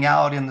leafing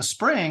out in the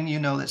spring, you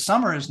know that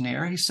summer is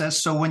near. He says,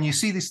 so when you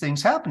see these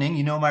things happening,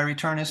 you know my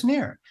return is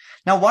near.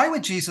 Now, why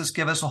would Jesus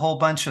give us a whole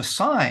bunch of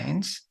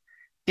signs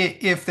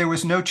if there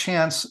was no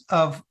chance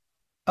of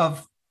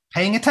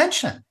paying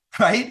attention,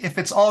 right? If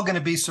it's all going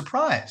to be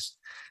surprise.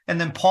 And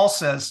then Paul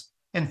says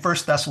in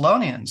First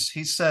Thessalonians,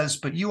 he says,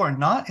 but you are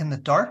not in the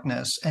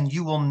darkness, and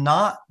you will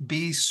not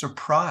be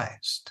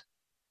surprised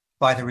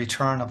by the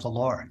return of the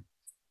Lord.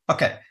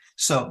 Okay,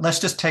 so let's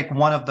just take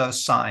one of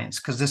those signs,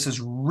 because this is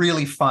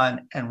really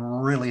fun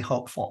and really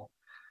hopeful.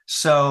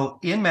 So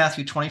in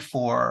Matthew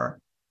 24,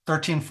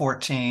 13,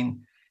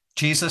 14,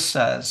 Jesus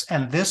says,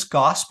 and this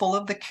gospel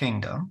of the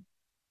kingdom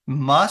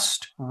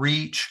must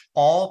reach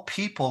all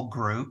people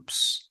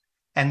groups,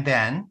 and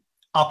then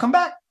I'll come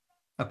back.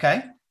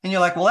 Okay. And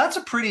you're like, well, that's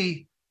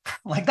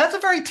that's a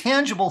very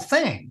tangible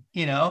thing.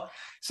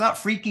 It's not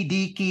freaky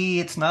deaky.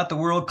 It's not the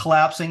world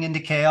collapsing into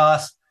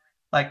chaos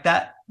like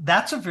that.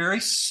 That's a very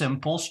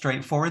simple,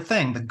 straightforward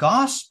thing. The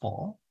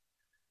gospel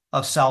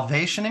of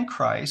salvation in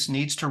Christ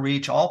needs to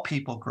reach all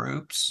people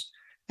groups,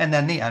 and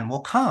then the end will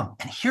come.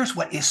 And here's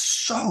what is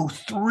so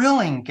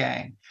thrilling,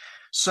 gang.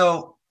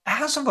 So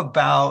as of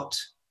about,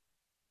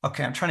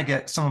 okay, I'm trying to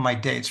get some of my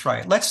dates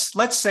right.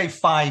 Let's say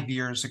 5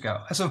 years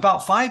ago. As of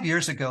about 5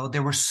 years ago,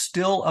 there were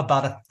still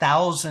about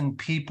 1,000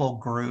 people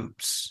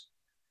groups,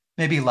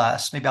 maybe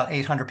less, maybe about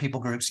 800 people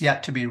groups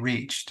yet to be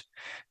reached.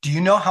 Do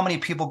you know how many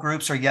people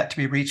groups are yet to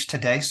be reached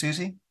today,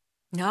 Susie?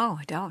 No,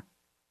 I don't.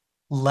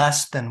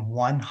 Less than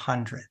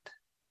 100.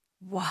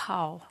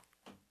 Wow.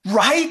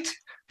 Right?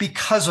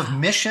 Because of Wow.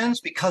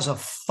 missions, because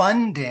of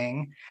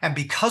funding, and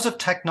because of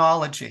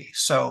technology.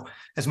 So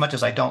as much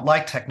as I don't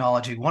like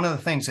technology, one of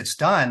the things it's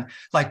done,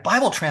 like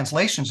Bible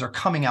translations are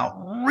coming out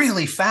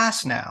really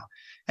fast now.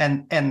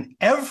 And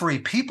every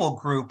people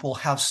group will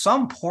have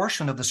some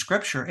portion of the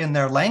scripture in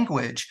their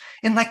language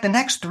in like the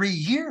next 3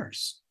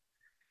 years.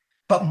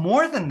 But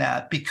more than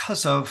that,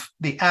 because of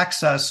the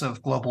access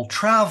of global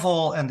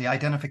travel and the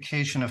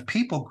identification of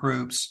people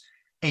groups,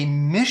 a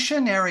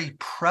missionary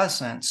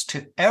presence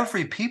to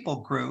every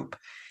people group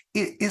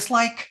is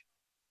like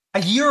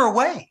a year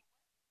away.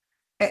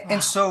 And Wow.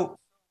 so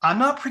I'm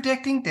not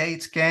predicting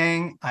dates,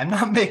 gang. I'm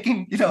not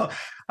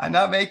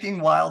making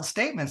wild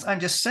statements. I'm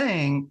just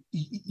saying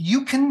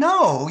you can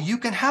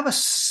have a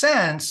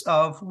sense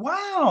of,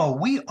 wow,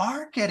 we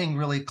are getting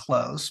really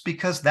close,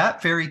 because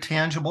that very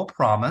tangible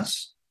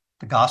promise,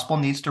 the gospel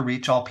needs to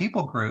reach all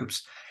people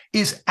groups,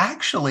 is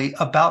actually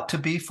about to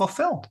be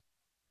fulfilled.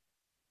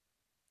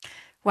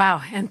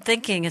 Wow. And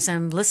thinking as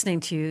I'm listening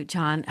to you,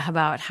 John,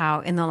 about how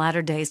in the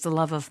latter days, the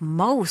love of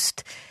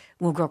most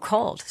will grow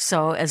cold.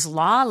 So as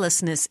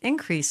lawlessness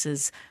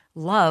increases,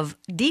 love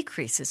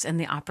decreases and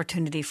the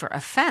opportunity for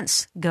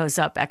offense goes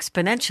up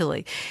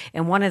exponentially.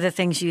 And one of the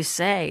things you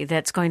say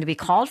that's going to be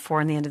called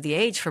for in the end of the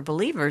age for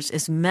believers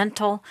is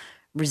mental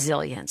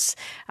resilience.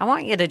 I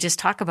want you to just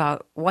talk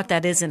about what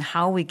that is and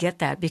how we get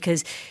that,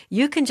 because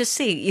you can just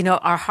see,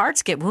 our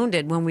hearts get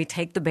wounded when we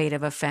take the bait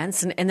of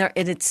offense, and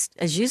it's,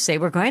 as you say,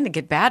 we're going to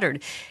get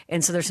battered.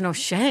 And so there's no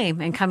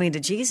shame in coming to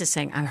Jesus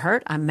saying, I'm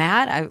hurt, I'm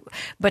mad,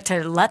 but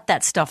to let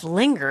that stuff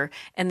linger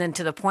and then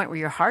to the point where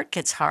your heart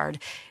gets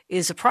hard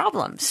is a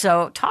problem.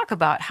 So talk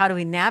about how do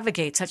we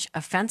navigate such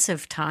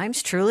offensive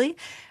times truly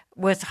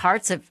with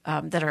hearts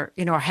that are,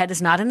 our head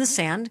is not in the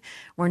sand.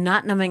 We're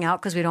not numbing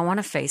out because we don't want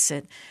to face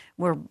it.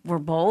 We're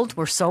bold,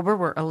 we're sober,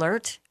 we're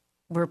alert,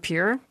 we're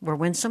pure, we're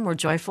winsome, we're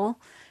joyful,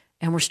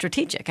 and we're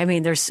strategic. I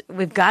mean,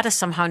 we've got to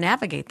somehow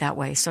navigate that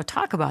way. So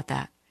talk about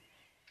that.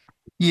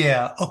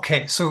 Yeah.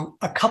 Okay. So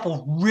a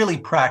couple really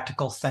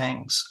practical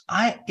things.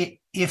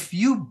 If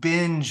you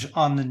binge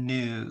on the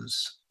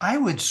news, I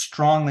would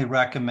strongly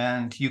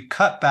recommend you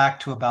cut back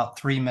to about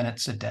 3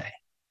 minutes a day.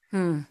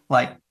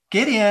 Like,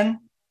 get in,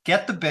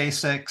 get the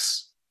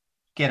basics,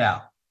 get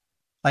out.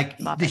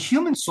 Like, Love the it.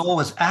 human soul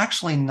was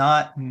actually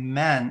not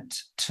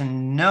meant to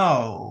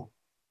know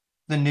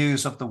the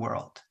news of the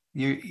world.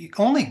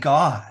 Only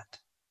God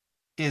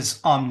is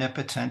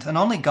omnipotent, and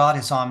only God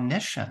is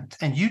omniscient.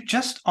 And you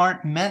just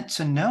aren't meant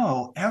to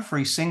know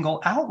every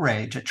single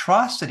outrage,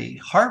 atrocity,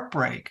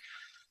 heartbreak.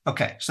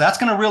 Okay, so that's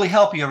going to really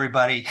help you,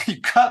 everybody.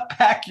 You cut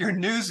back your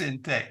news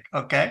intake,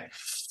 okay?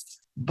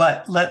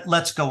 But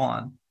let's go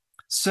on.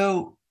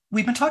 So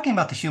we've been talking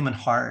about the human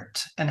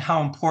heart and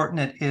how important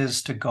it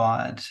is to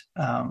God,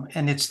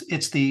 and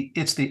it's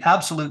the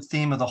absolute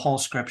theme of the whole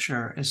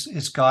Scripture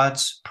is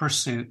God's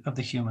pursuit of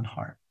the human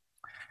heart.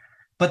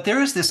 But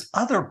there is this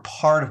other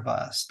part of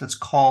us that's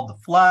called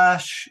the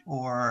flesh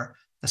or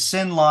the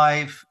sin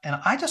life, and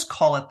I just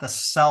call it the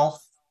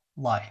self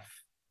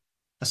life.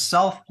 The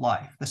self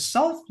life. The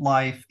self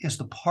life is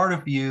the part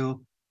of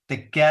you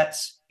that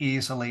gets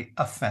easily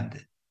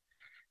offended.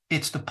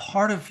 It's the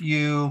part of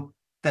you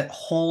that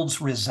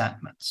holds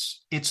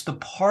resentments. It's the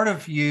part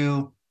of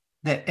you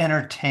that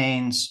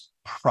entertains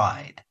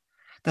pride.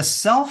 The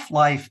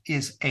self-life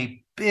is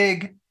a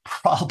big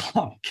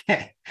problem.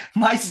 Okay.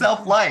 My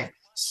self-life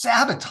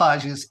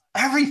sabotages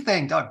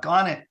everything,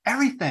 doggone it,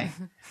 everything.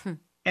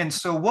 And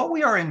so what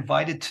we are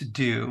invited to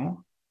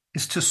do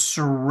is to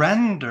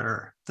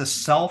surrender the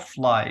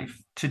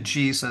self-life to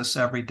Jesus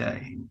every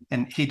day.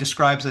 And he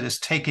describes it as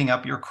taking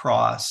up your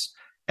cross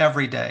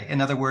every day.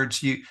 In other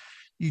words, you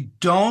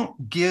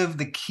don't give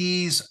the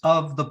keys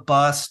of the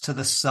bus to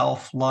the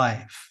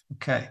self-life.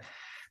 Okay.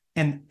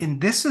 And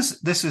this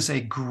is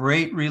a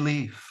great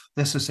relief.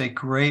 This is a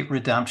great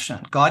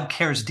redemption. God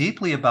cares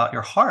deeply about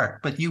your heart,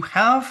 but you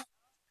have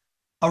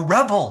a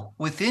rebel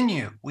within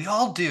you. We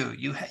all do.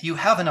 You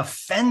have an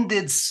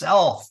offended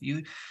self.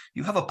 You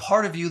have a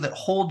part of you that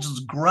holds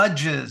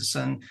grudges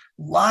and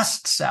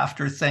lusts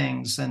after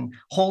things and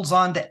holds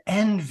on to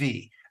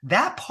envy.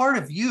 That part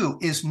of you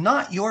is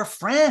not your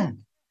friend.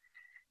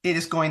 It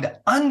is going to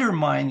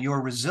undermine your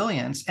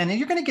resilience, and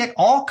you're going to get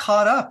all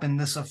caught up in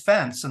this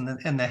offense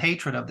and the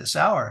hatred of this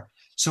hour.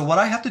 So what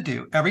I have to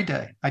do every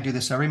day, I do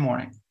this every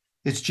morning,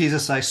 it's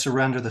Jesus, I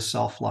surrender the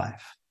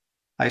self-life.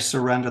 I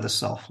surrender the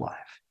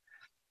self-life.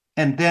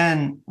 And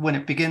then when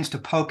it begins to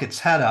poke its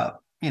head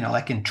up,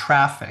 like in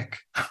traffic,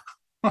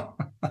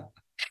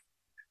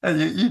 and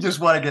you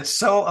just want to get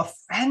so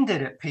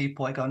offended at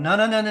people. I go,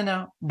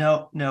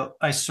 no.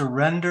 I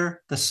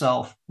surrender the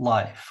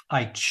self-life.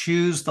 I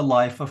choose the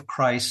life of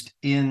Christ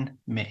in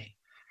me.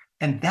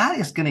 And that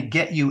is going to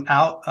get you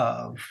out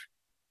of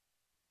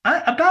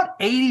about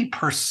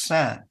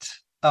 80%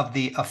 of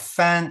the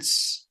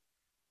offense,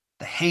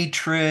 the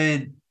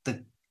hatred,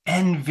 the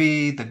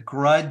envy, the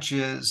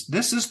grudges.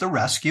 This is the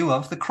rescue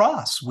of the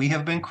cross. We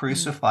have been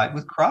crucified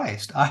with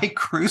Christ. I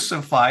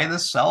crucify the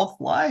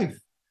self-life.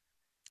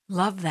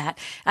 Love that.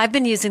 I've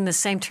been using the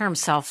same term,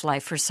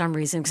 self-life, for some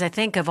reason, because I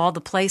think of all the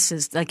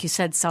places, like you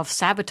said,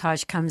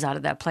 self-sabotage comes out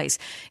of that place.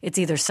 It's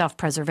either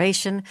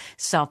self-preservation,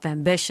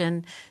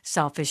 self-ambition,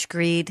 selfish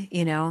greed,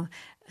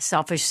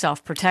 selfish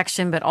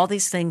self-protection, but all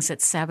these things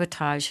that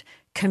sabotage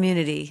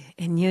community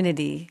and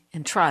unity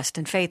and trust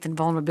and faith and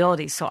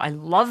vulnerability. So I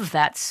love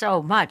that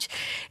so much,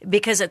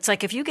 because it's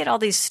like if you get all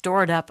these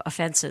stored up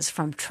offenses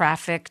from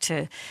traffic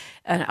to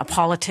a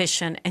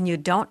politician and you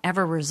don't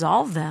ever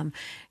resolve them,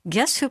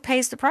 guess who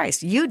pays the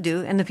price? You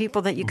do, and the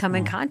people that you come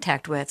in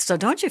contact with. So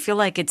don't you feel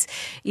like it's,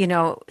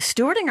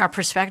 stewarding our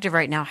perspective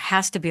right now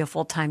has to be a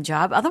full-time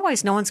job.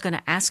 Otherwise, no one's going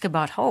to ask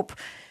about hope,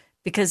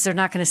 because they're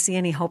not going to see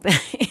any hope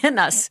in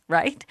us,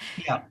 right?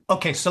 Yeah.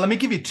 Okay. So let me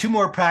give you two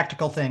more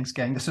practical things,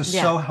 gang. This is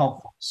so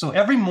helpful. So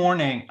every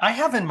morning I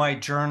have in my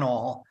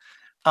journal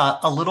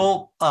a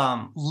little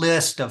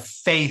list of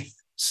faith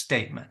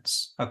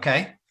statements.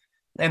 Okay.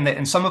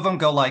 And some of them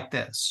go like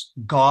this: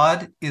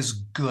 God is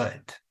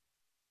good,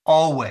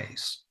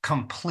 always,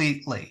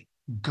 completely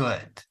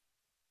good.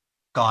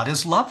 God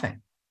is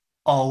loving,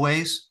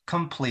 always,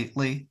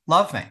 completely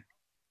loving.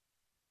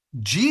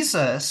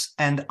 Jesus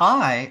and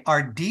I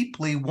are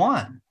deeply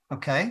one.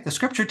 Okay. The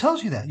scripture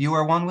tells you that you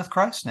are one with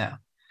Christ now.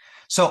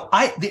 So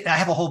I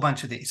have a whole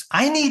bunch of these.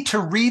 I need to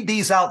read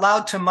these out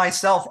loud to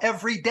myself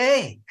every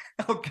day.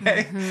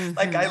 Okay.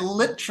 Like I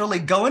literally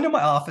go into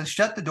my office,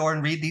 shut the door,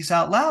 and read these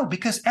out loud,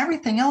 because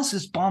everything else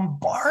is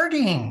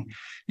bombarding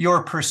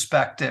your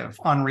perspective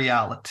on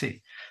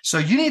reality. So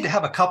you need to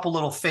have a couple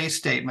little faith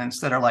statements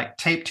that are like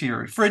taped to your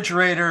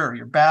refrigerator or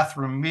your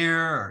bathroom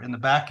mirror or in the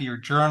back of your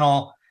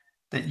journal,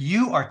 that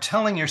you are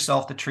telling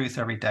yourself the truth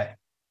every day.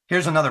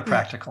 Here's another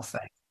practical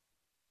thing.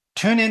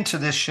 Tune into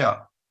this show.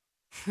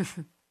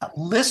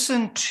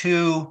 Listen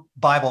to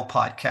Bible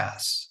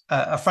podcasts.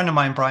 A friend of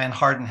mine, Brian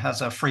Harden,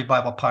 has a free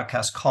Bible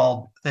podcast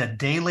called The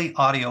Daily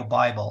Audio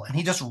Bible, and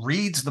he just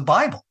reads the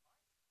Bible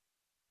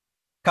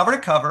cover to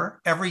cover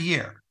every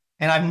year.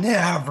 And I've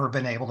never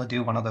been able to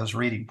do one of those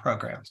reading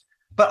programs.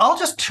 But I'll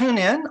just tune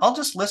in. I'll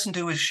just listen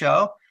to his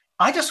show.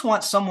 I just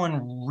want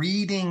someone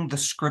reading the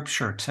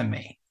scripture to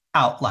me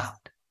out loud.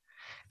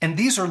 And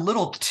these are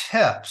little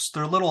tips.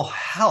 They're little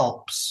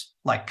helps,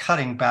 like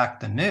cutting back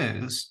the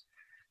news,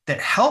 that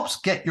helps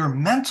get your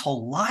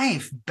mental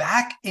life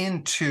back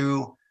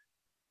into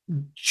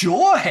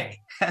joy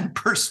and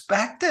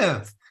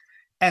perspective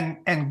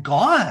and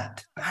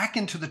God back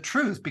into the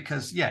truth,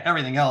 because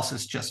everything else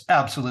is just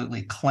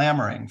absolutely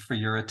clamoring for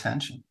your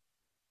attention.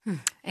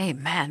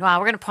 Amen. Wow.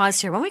 We're going to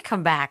pause here. When we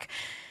come back,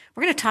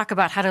 we're going to talk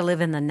about how to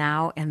live in the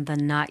now and the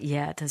not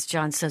yet. As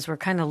John says, we're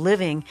kind of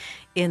living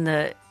in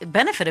the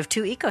benefit of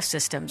two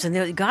ecosystems.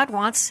 And God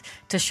wants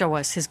to show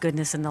us his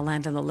goodness in the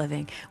land of the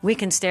living. We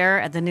can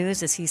stare at the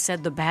news, as he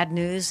said, the bad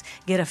news,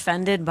 get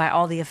offended by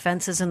all the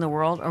offenses in the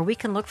world, or we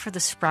can look for the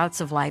sprouts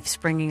of life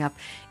springing up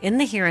in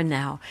the here and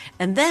now.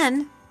 And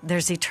then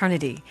there's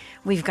eternity.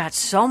 We've got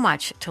so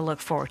much to look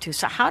forward to.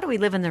 So how do we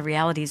live in the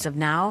realities of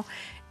now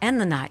and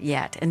the not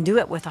yet, and do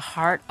it with a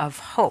heart of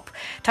hope?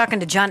 Talking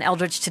to John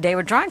Eldredge today.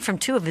 We're drawing from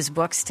two of his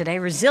books today: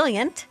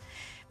 Resilient,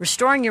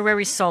 Restoring Your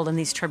Weary Soul in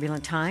These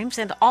Turbulent Times,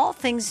 and All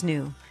Things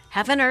New,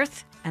 Heaven,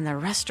 Earth, and the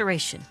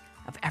Restoration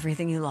of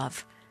Everything You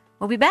Love.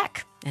 We'll be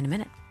back in a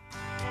minute.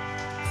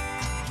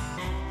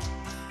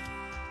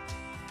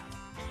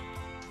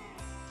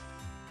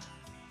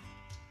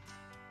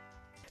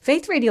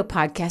 Faith Radio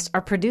podcasts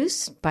are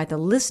produced by the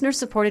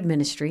listener-supported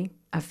ministry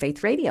of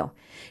Faith Radio.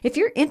 If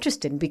you're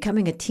interested in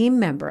becoming a team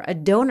member, a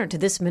donor to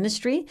this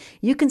ministry,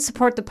 you can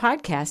support the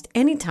podcast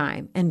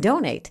anytime and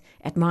donate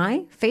at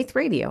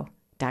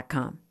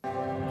myfaithradio.com.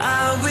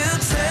 I will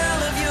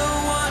tell of your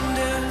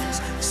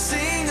wonders,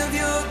 sing of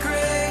your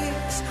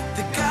grace.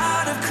 The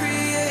God of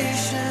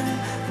creation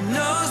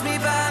knows me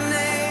by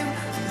name.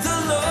 The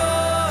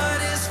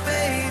Lord is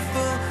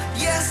faithful,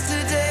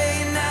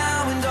 yesterday,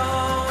 now, and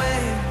always.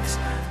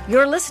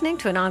 You're listening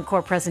to an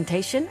encore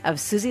presentation of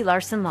Susie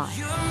Larson Live.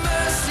 Your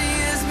mercy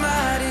is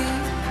mighty,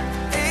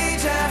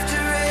 age after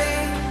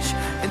age,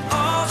 and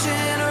all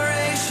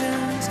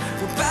generations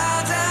will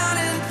bow down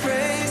and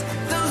praise.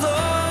 The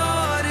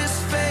Lord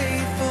is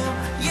faithful,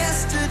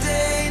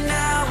 yesterday,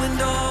 now, and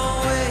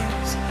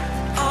always.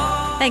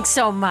 Thanks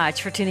so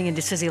much for tuning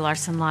into Susie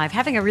Larson Live.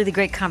 Having a really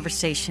great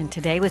conversation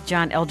today with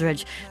John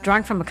Eldredge,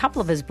 drawing from a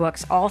couple of his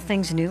books, All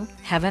Things New,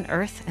 Heaven,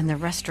 Earth, and the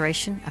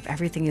Restoration of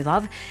Everything You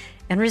Love,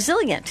 and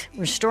Resilient,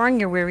 Restoring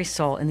Your Weary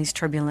Soul in These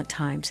Turbulent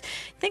Times.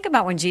 Think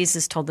about when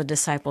Jesus told the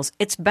disciples,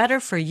 it's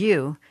better for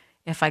you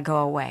if I go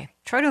away.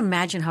 Try to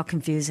imagine how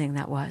confusing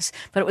that was.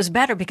 But it was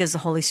better because the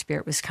Holy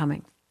Spirit was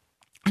coming.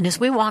 And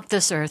as we walk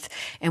this earth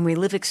and we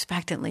live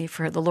expectantly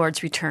for the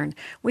Lord's return,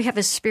 we have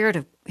His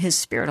Spirit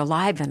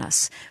alive in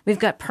us. We've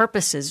got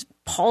purposes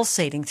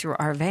pulsating through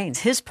our veins,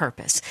 His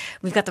purpose.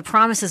 We've got the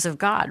promises of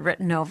God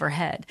written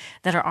overhead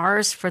that are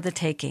ours for the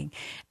taking.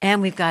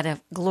 And we've got a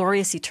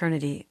glorious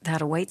eternity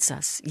that awaits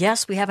us.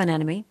 Yes, we have an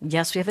enemy.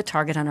 Yes, we have a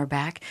target on our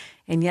back.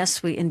 And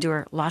yes, we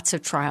endure lots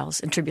of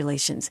trials and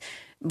tribulations.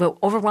 But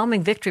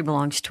overwhelming victory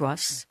belongs to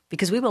us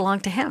because we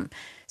belong to Him.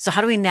 So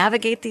how do we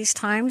navigate these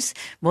times?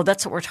 Well,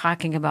 that's what we're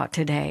talking about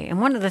today. And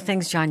one of the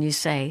things, John, you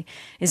say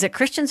is that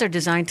Christians are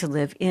designed to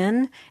live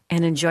in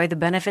and enjoy the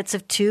benefits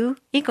of two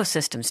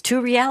ecosystems, two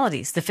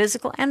realities, the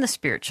physical and the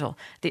spiritual,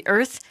 the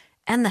earth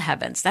and the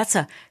heavens. That's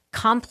a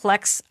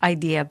complex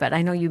idea, but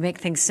I know you make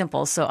things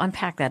simple. So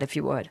unpack that if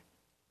you would.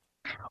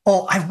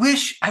 Oh, I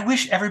wish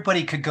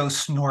everybody could go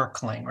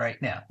snorkeling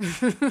right now,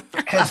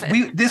 because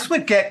this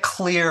would get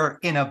clear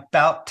in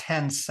about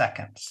 10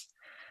 seconds.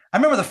 I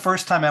remember the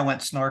first time I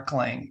went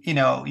snorkeling,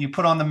 you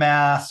put on the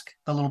mask,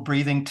 the little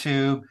breathing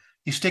tube,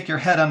 you stick your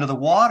head under the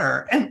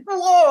water, and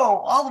whoa,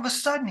 all of a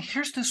sudden,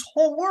 here's this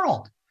whole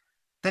world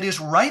that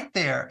is right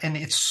there. And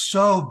it's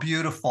so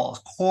beautiful,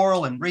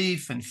 coral and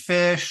reef and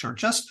fish, or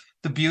just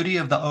the beauty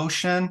of the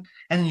ocean.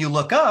 And then you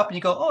look up and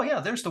you go, oh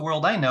yeah, there's the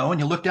world I know.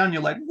 And you look down and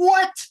you're like,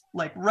 what?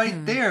 Like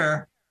right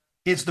there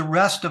is the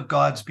rest of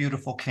God's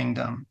beautiful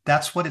kingdom.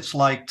 That's what it's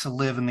like to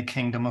live in the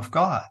kingdom of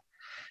God.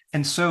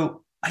 And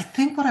so I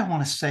think what I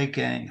want to say,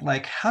 gang,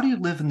 like, how do you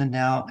live in the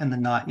now and the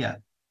not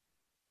yet?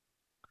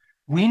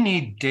 We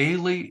need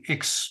daily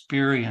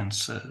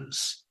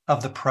experiences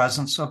of the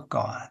presence of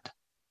God.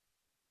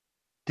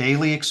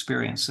 Daily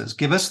experiences.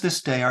 Give us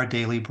this day our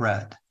daily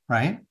bread,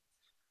 right?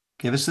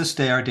 Give us this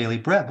day our daily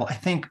bread. Well, I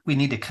think we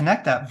need to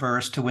connect that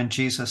verse to when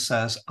Jesus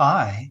says,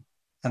 I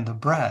am the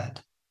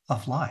bread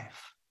of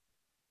life.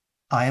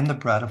 I am the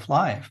bread of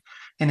life.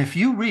 And if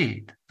you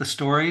read the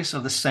stories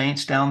of the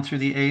saints down through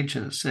the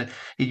ages,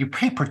 you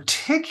pay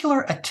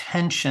particular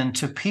attention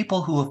to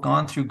people who have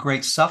gone through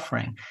great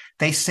suffering.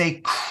 They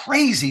say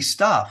crazy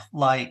stuff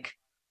like,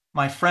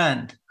 my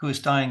friend who is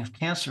dying of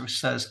cancer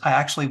says, I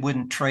actually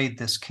wouldn't trade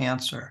this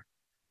cancer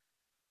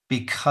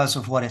because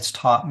of what it's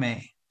taught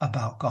me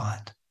about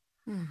God.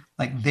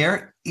 Like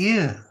there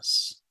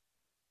is,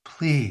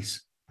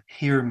 please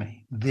hear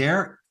me,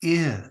 there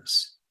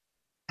is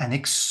an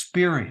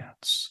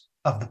experience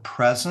of the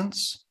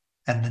presence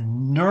and the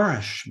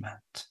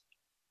nourishment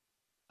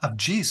of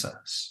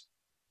Jesus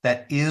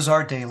that is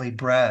our daily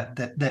bread,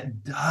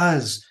 that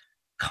does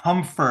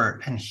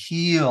comfort and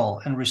heal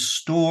and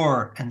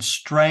restore and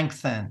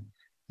strengthen.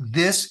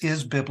 This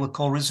is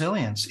biblical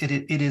resilience. It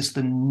is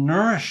the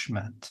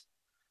nourishment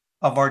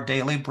of our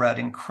daily bread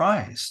in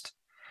Christ.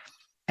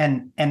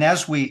 And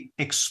as we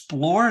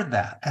explore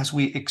that, as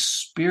we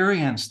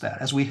experience that,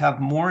 as we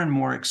have more and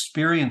more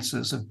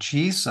experiences of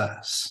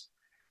Jesus,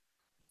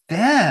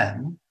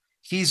 then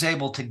He's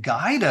able to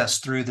guide us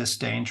through this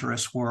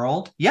dangerous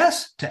world.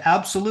 Yes, to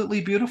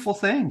absolutely beautiful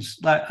things.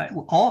 Like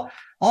all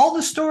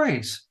the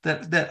stories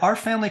that our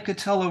family could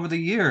tell over the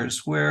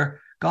years where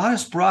God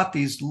has brought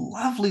these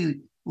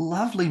lovely,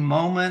 lovely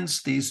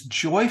moments, these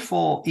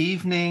joyful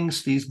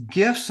evenings, these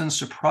gifts and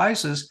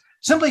surprises,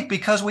 simply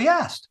because we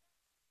asked.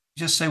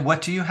 Just say,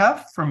 what do you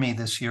have for me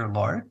this year,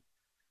 Lord?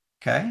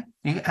 Okay.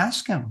 You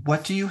ask Him,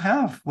 what do you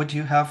have? What do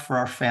you have for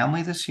our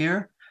family this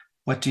year?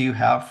 What do you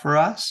have for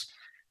us?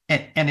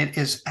 And it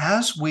is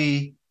as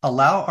we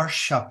allow our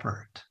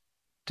shepherd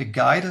to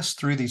guide us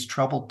through these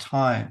troubled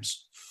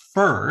times,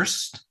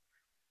 first,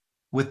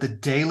 with the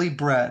daily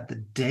bread, the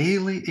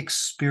daily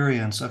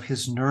experience of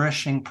His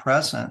nourishing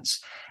presence.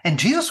 And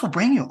Jesus will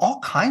bring you all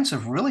kinds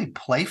of really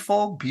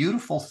playful,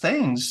 beautiful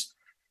things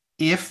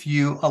if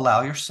you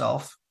allow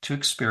yourself to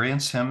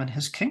experience Him and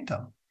His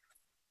kingdom.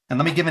 And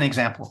let me give an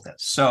example of this.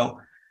 So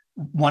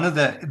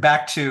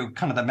back to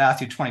kind of the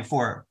Matthew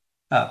 24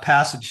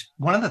 passage.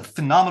 One of the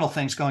phenomenal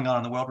things going on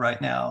in the world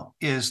right now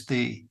is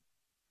the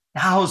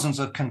thousands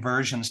of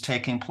conversions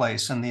taking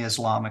place in the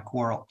Islamic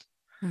world.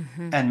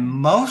 Mm-hmm. And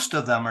most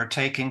of them are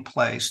taking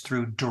place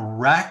through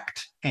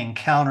direct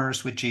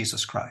encounters with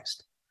Jesus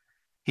Christ.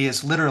 He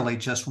is literally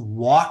just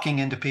walking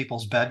into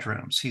people's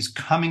bedrooms. He's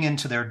coming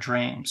into their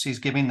dreams. He's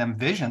giving them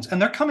visions,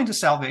 and they're coming to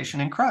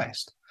salvation in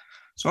Christ.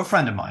 So a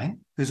friend of mine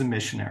who's a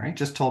missionary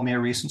just told me a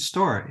recent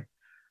story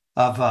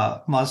of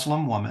a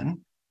Muslim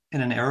woman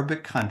in an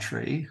Arabic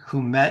country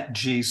who met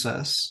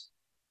Jesus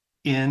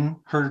in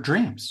her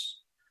dreams.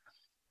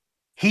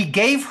 He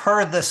gave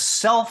her the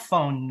cell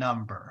phone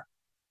number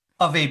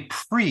of a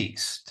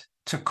priest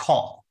to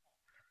call.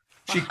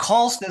 She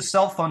calls this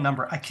cell phone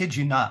number. I kid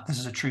you not, this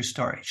is a true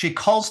story. She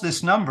calls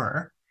this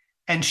number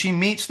and she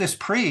meets this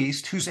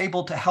priest who's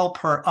able to help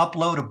her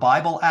upload a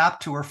Bible app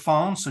to her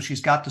phone. So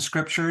she's got the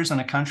scriptures in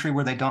a country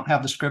where they don't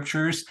have the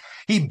scriptures.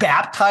 He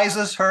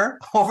baptizes her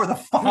over the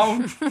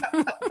phone.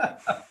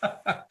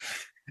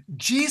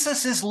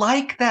 Jesus is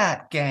like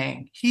that,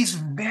 gang. He's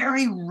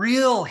very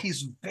real.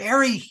 He's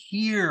very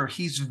here.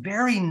 He's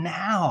very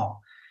now.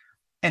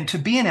 And to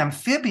be an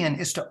amphibian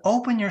is to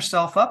open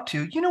yourself up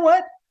to, you know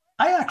what?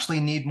 I actually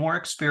need more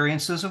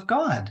experiences of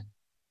God.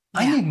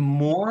 Yeah. I need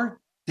more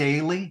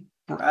daily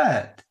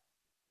bread.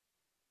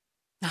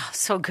 Oh,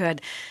 so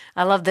good.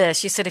 I love this.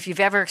 She said, if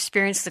you've ever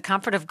experienced the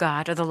comfort of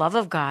God or the love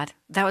of God,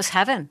 that was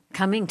heaven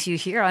coming to you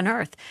here on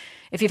earth.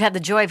 If you've had the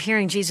joy of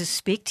hearing Jesus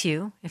speak to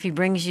you, if he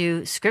brings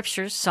you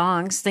scriptures,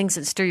 songs, things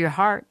that stir your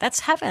heart,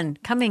 that's heaven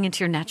coming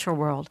into your natural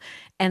world.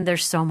 And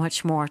there's so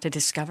much more to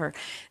discover.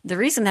 The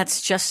reason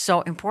that's just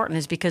so important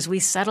is because we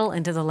settle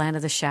into the land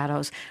of the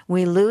shadows.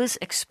 We lose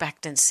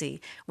expectancy.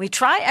 We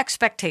try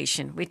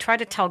expectation. We try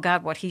to tell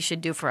God what he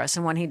should do for us.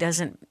 And when he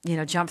doesn't,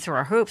 jump through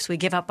our hoops, we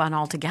give up on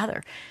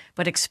altogether.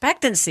 But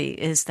expectancy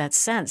is that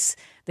sense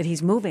that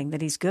he's moving,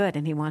 that he's good,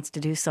 and he wants to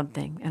do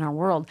something in our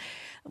world.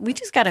 We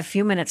just got a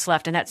few minutes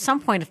left, and at some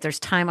point, if there's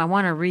time, I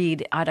want to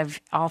read out of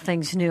All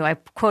Things New. I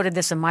quoted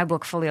this in my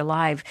book, Fully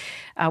Alive,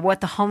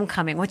 what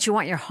you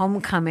want your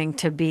homecoming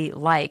to be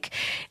like.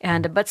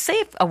 But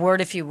say a word,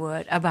 if you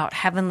would, about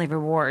heavenly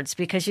rewards,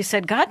 because you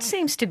said God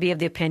seems to be of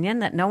the opinion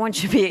that no one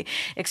should be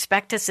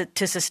expected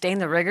to sustain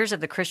the rigors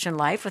of the Christian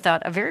life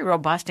without a very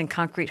robust and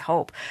concrete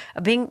hope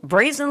of being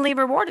brazenly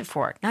rewarded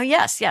for it. Now,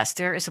 yes,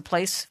 there is a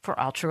place for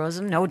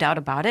altruism, no doubt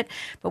about it,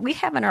 but we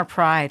have in our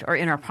pride or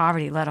in our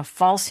poverty let a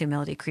false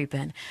humility creep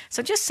in.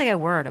 So just say a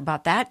word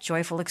about that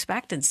joyful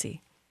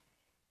expectancy.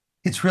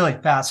 It's really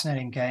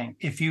fascinating, gang.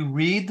 If you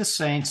read the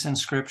saints in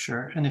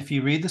Scripture, and if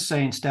you read the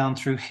saints down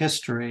through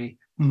history,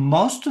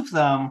 most of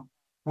them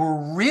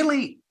were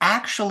really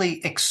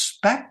actually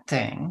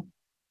expecting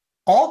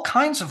all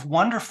kinds of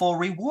wonderful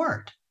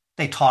reward.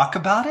 They talk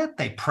about it,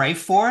 they pray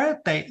for it,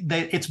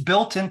 it's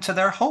built into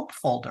their hope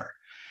folder.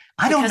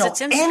 I don't know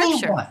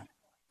anyone.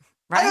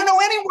 Right? I don't know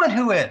anyone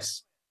who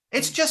is.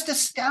 It's just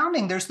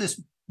astounding. There's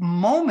this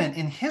moment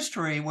in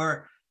history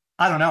where,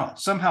 I don't know,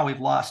 somehow we've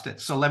lost it.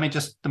 So let me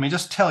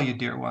just tell you,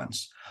 dear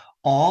ones,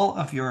 all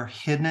of your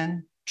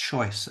hidden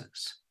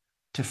choices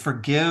to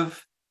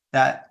forgive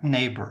that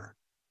neighbor,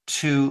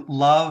 to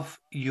love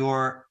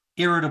your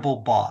irritable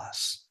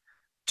boss,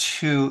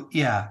 to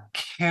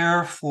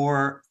care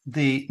for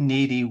the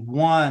needy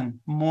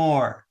one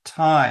more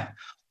time.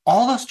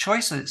 All those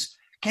choices,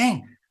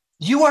 gang,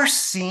 you are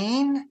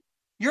seen.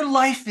 Your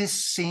life is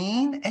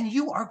seen, and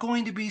you are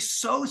going to be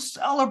so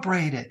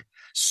celebrated,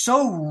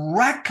 so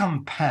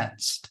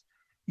recompensed.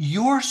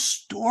 Your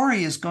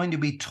story is going to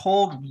be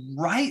told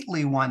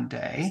rightly one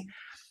day.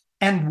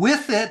 And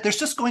with it, there's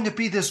just going to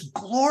be this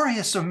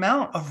glorious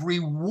amount of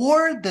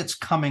reward that's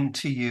coming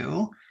to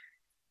you,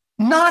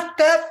 not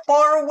that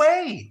far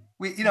away.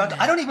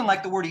 I don't even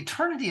like the word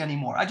eternity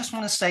anymore. I just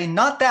want to say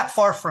not that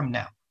far from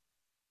now.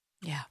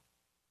 Yeah.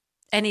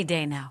 Any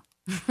day now.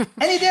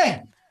 Any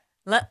day.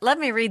 Let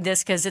me read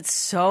this because it's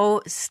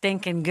so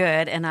stinking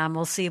good, and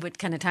we'll see what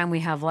kind of time we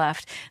have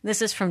left.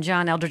 This is from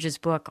John Eldredge's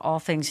book, All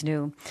Things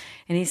New.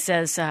 And he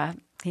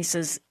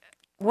says,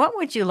 what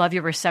would you love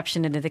your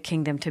reception into the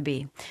kingdom to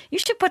be? You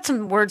should put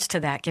some words to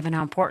that, given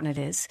how important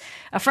it is.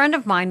 A friend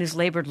of mine who's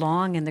labored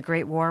long in the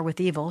great war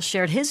with evil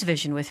shared his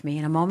vision with me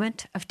in a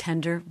moment of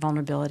tender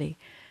vulnerability.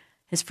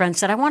 His friend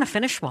said, I want to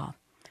finish well.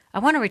 I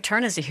want to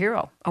return as a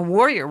hero, a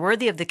warrior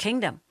worthy of the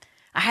kingdom.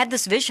 I had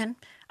this vision.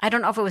 I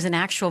don't know if it was an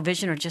actual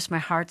vision or just my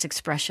heart's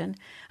expression.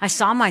 I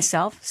saw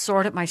myself,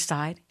 sword at my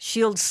side,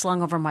 shield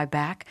slung over my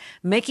back,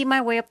 making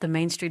my way up the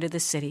main street of the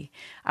city.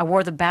 I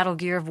wore the battle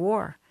gear of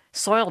war,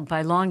 soiled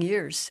by long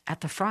years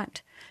at the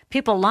front.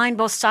 People lined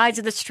both sides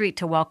of the street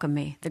to welcome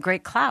me, the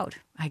great cloud,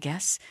 I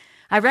guess.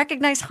 I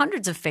recognized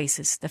hundreds of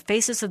faces, the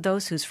faces of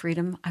those whose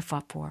freedom I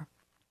fought for.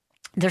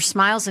 Their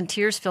smiles and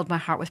tears filled my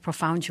heart with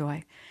profound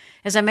joy.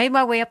 As I made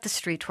my way up the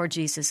street toward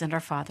Jesus and our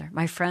Father,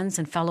 my friends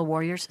and fellow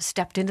warriors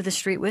stepped into the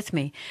street with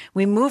me.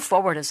 We moved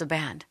forward as a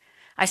band.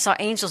 I saw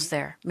angels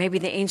there, maybe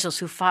the angels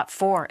who fought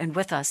for and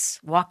with us,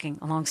 walking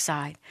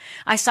alongside.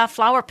 I saw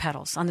flower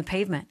petals on the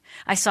pavement.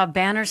 I saw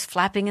banners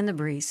flapping in the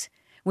breeze.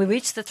 We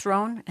reached the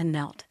throne and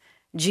knelt.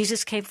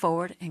 Jesus came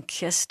forward and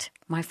kissed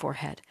my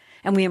forehead,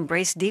 and we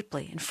embraced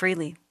deeply and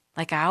freely,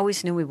 like I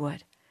always knew we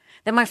would.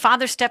 Then my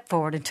father stepped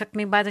forward and took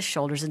me by the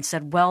shoulders and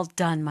said, "Well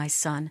done, my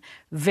son.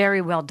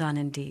 Very well done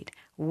indeed.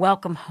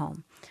 Welcome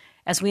home."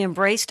 As we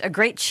embraced, a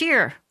great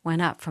cheer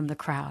went up from the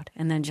crowd.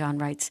 And then John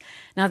writes,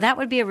 "Now that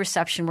would be a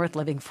reception worth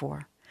living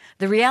for.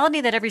 The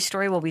reality that every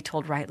story will be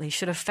told rightly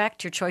should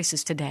affect your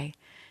choices today.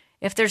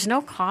 If there's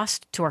no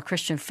cost to our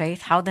Christian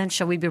faith, how then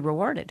shall we be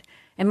rewarded?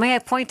 And may I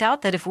point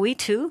out that if we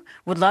too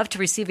would love to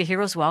receive a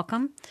hero's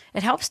welcome,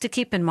 it helps to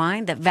keep in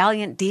mind that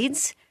valiant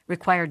deeds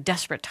require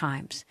desperate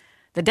times.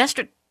 The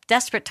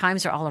desperate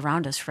times are all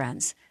around us,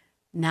 friends.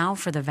 Now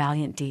for the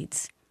valiant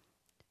deeds."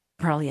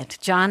 Brilliant.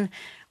 John,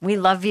 we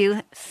love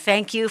you.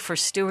 Thank you for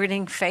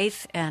stewarding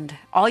faith and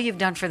all you've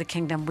done for the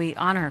kingdom. We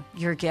honor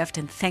your gift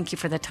and thank you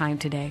for the time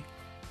today.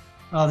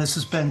 Oh, this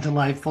has been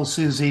delightful,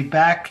 Susie.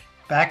 Back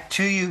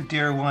to you,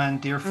 dear one,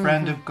 dear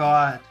friend of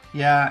God.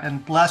 Yeah,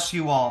 and bless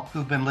you all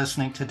who've been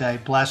listening today.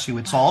 Bless you.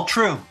 It's all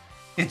true.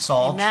 It's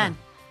all Amen.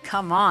 true.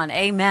 Come on.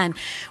 Amen.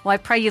 Well, I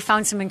pray you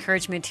found some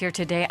encouragement here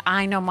today.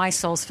 I know my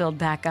soul's filled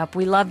back up.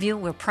 We love you.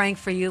 We're praying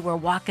for you. We're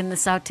walking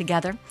this out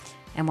together.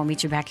 And we'll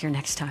meet you back here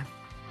next time.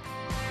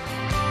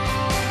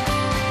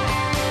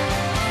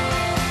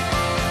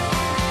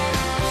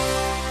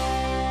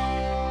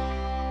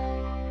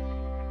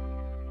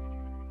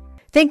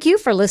 Thank you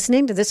for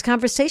listening to this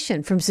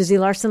conversation from Susie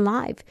Larson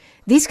Live.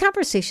 These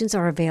conversations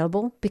are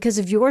available because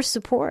of your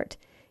support.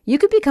 You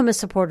can become a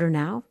supporter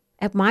now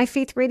at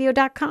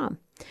myfaithradio.com.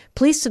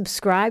 Please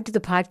subscribe to the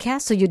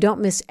podcast so you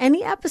don't miss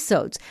any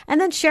episodes,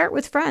 and then share it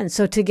with friends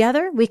so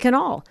together we can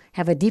all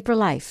have a deeper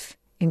life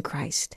in Christ.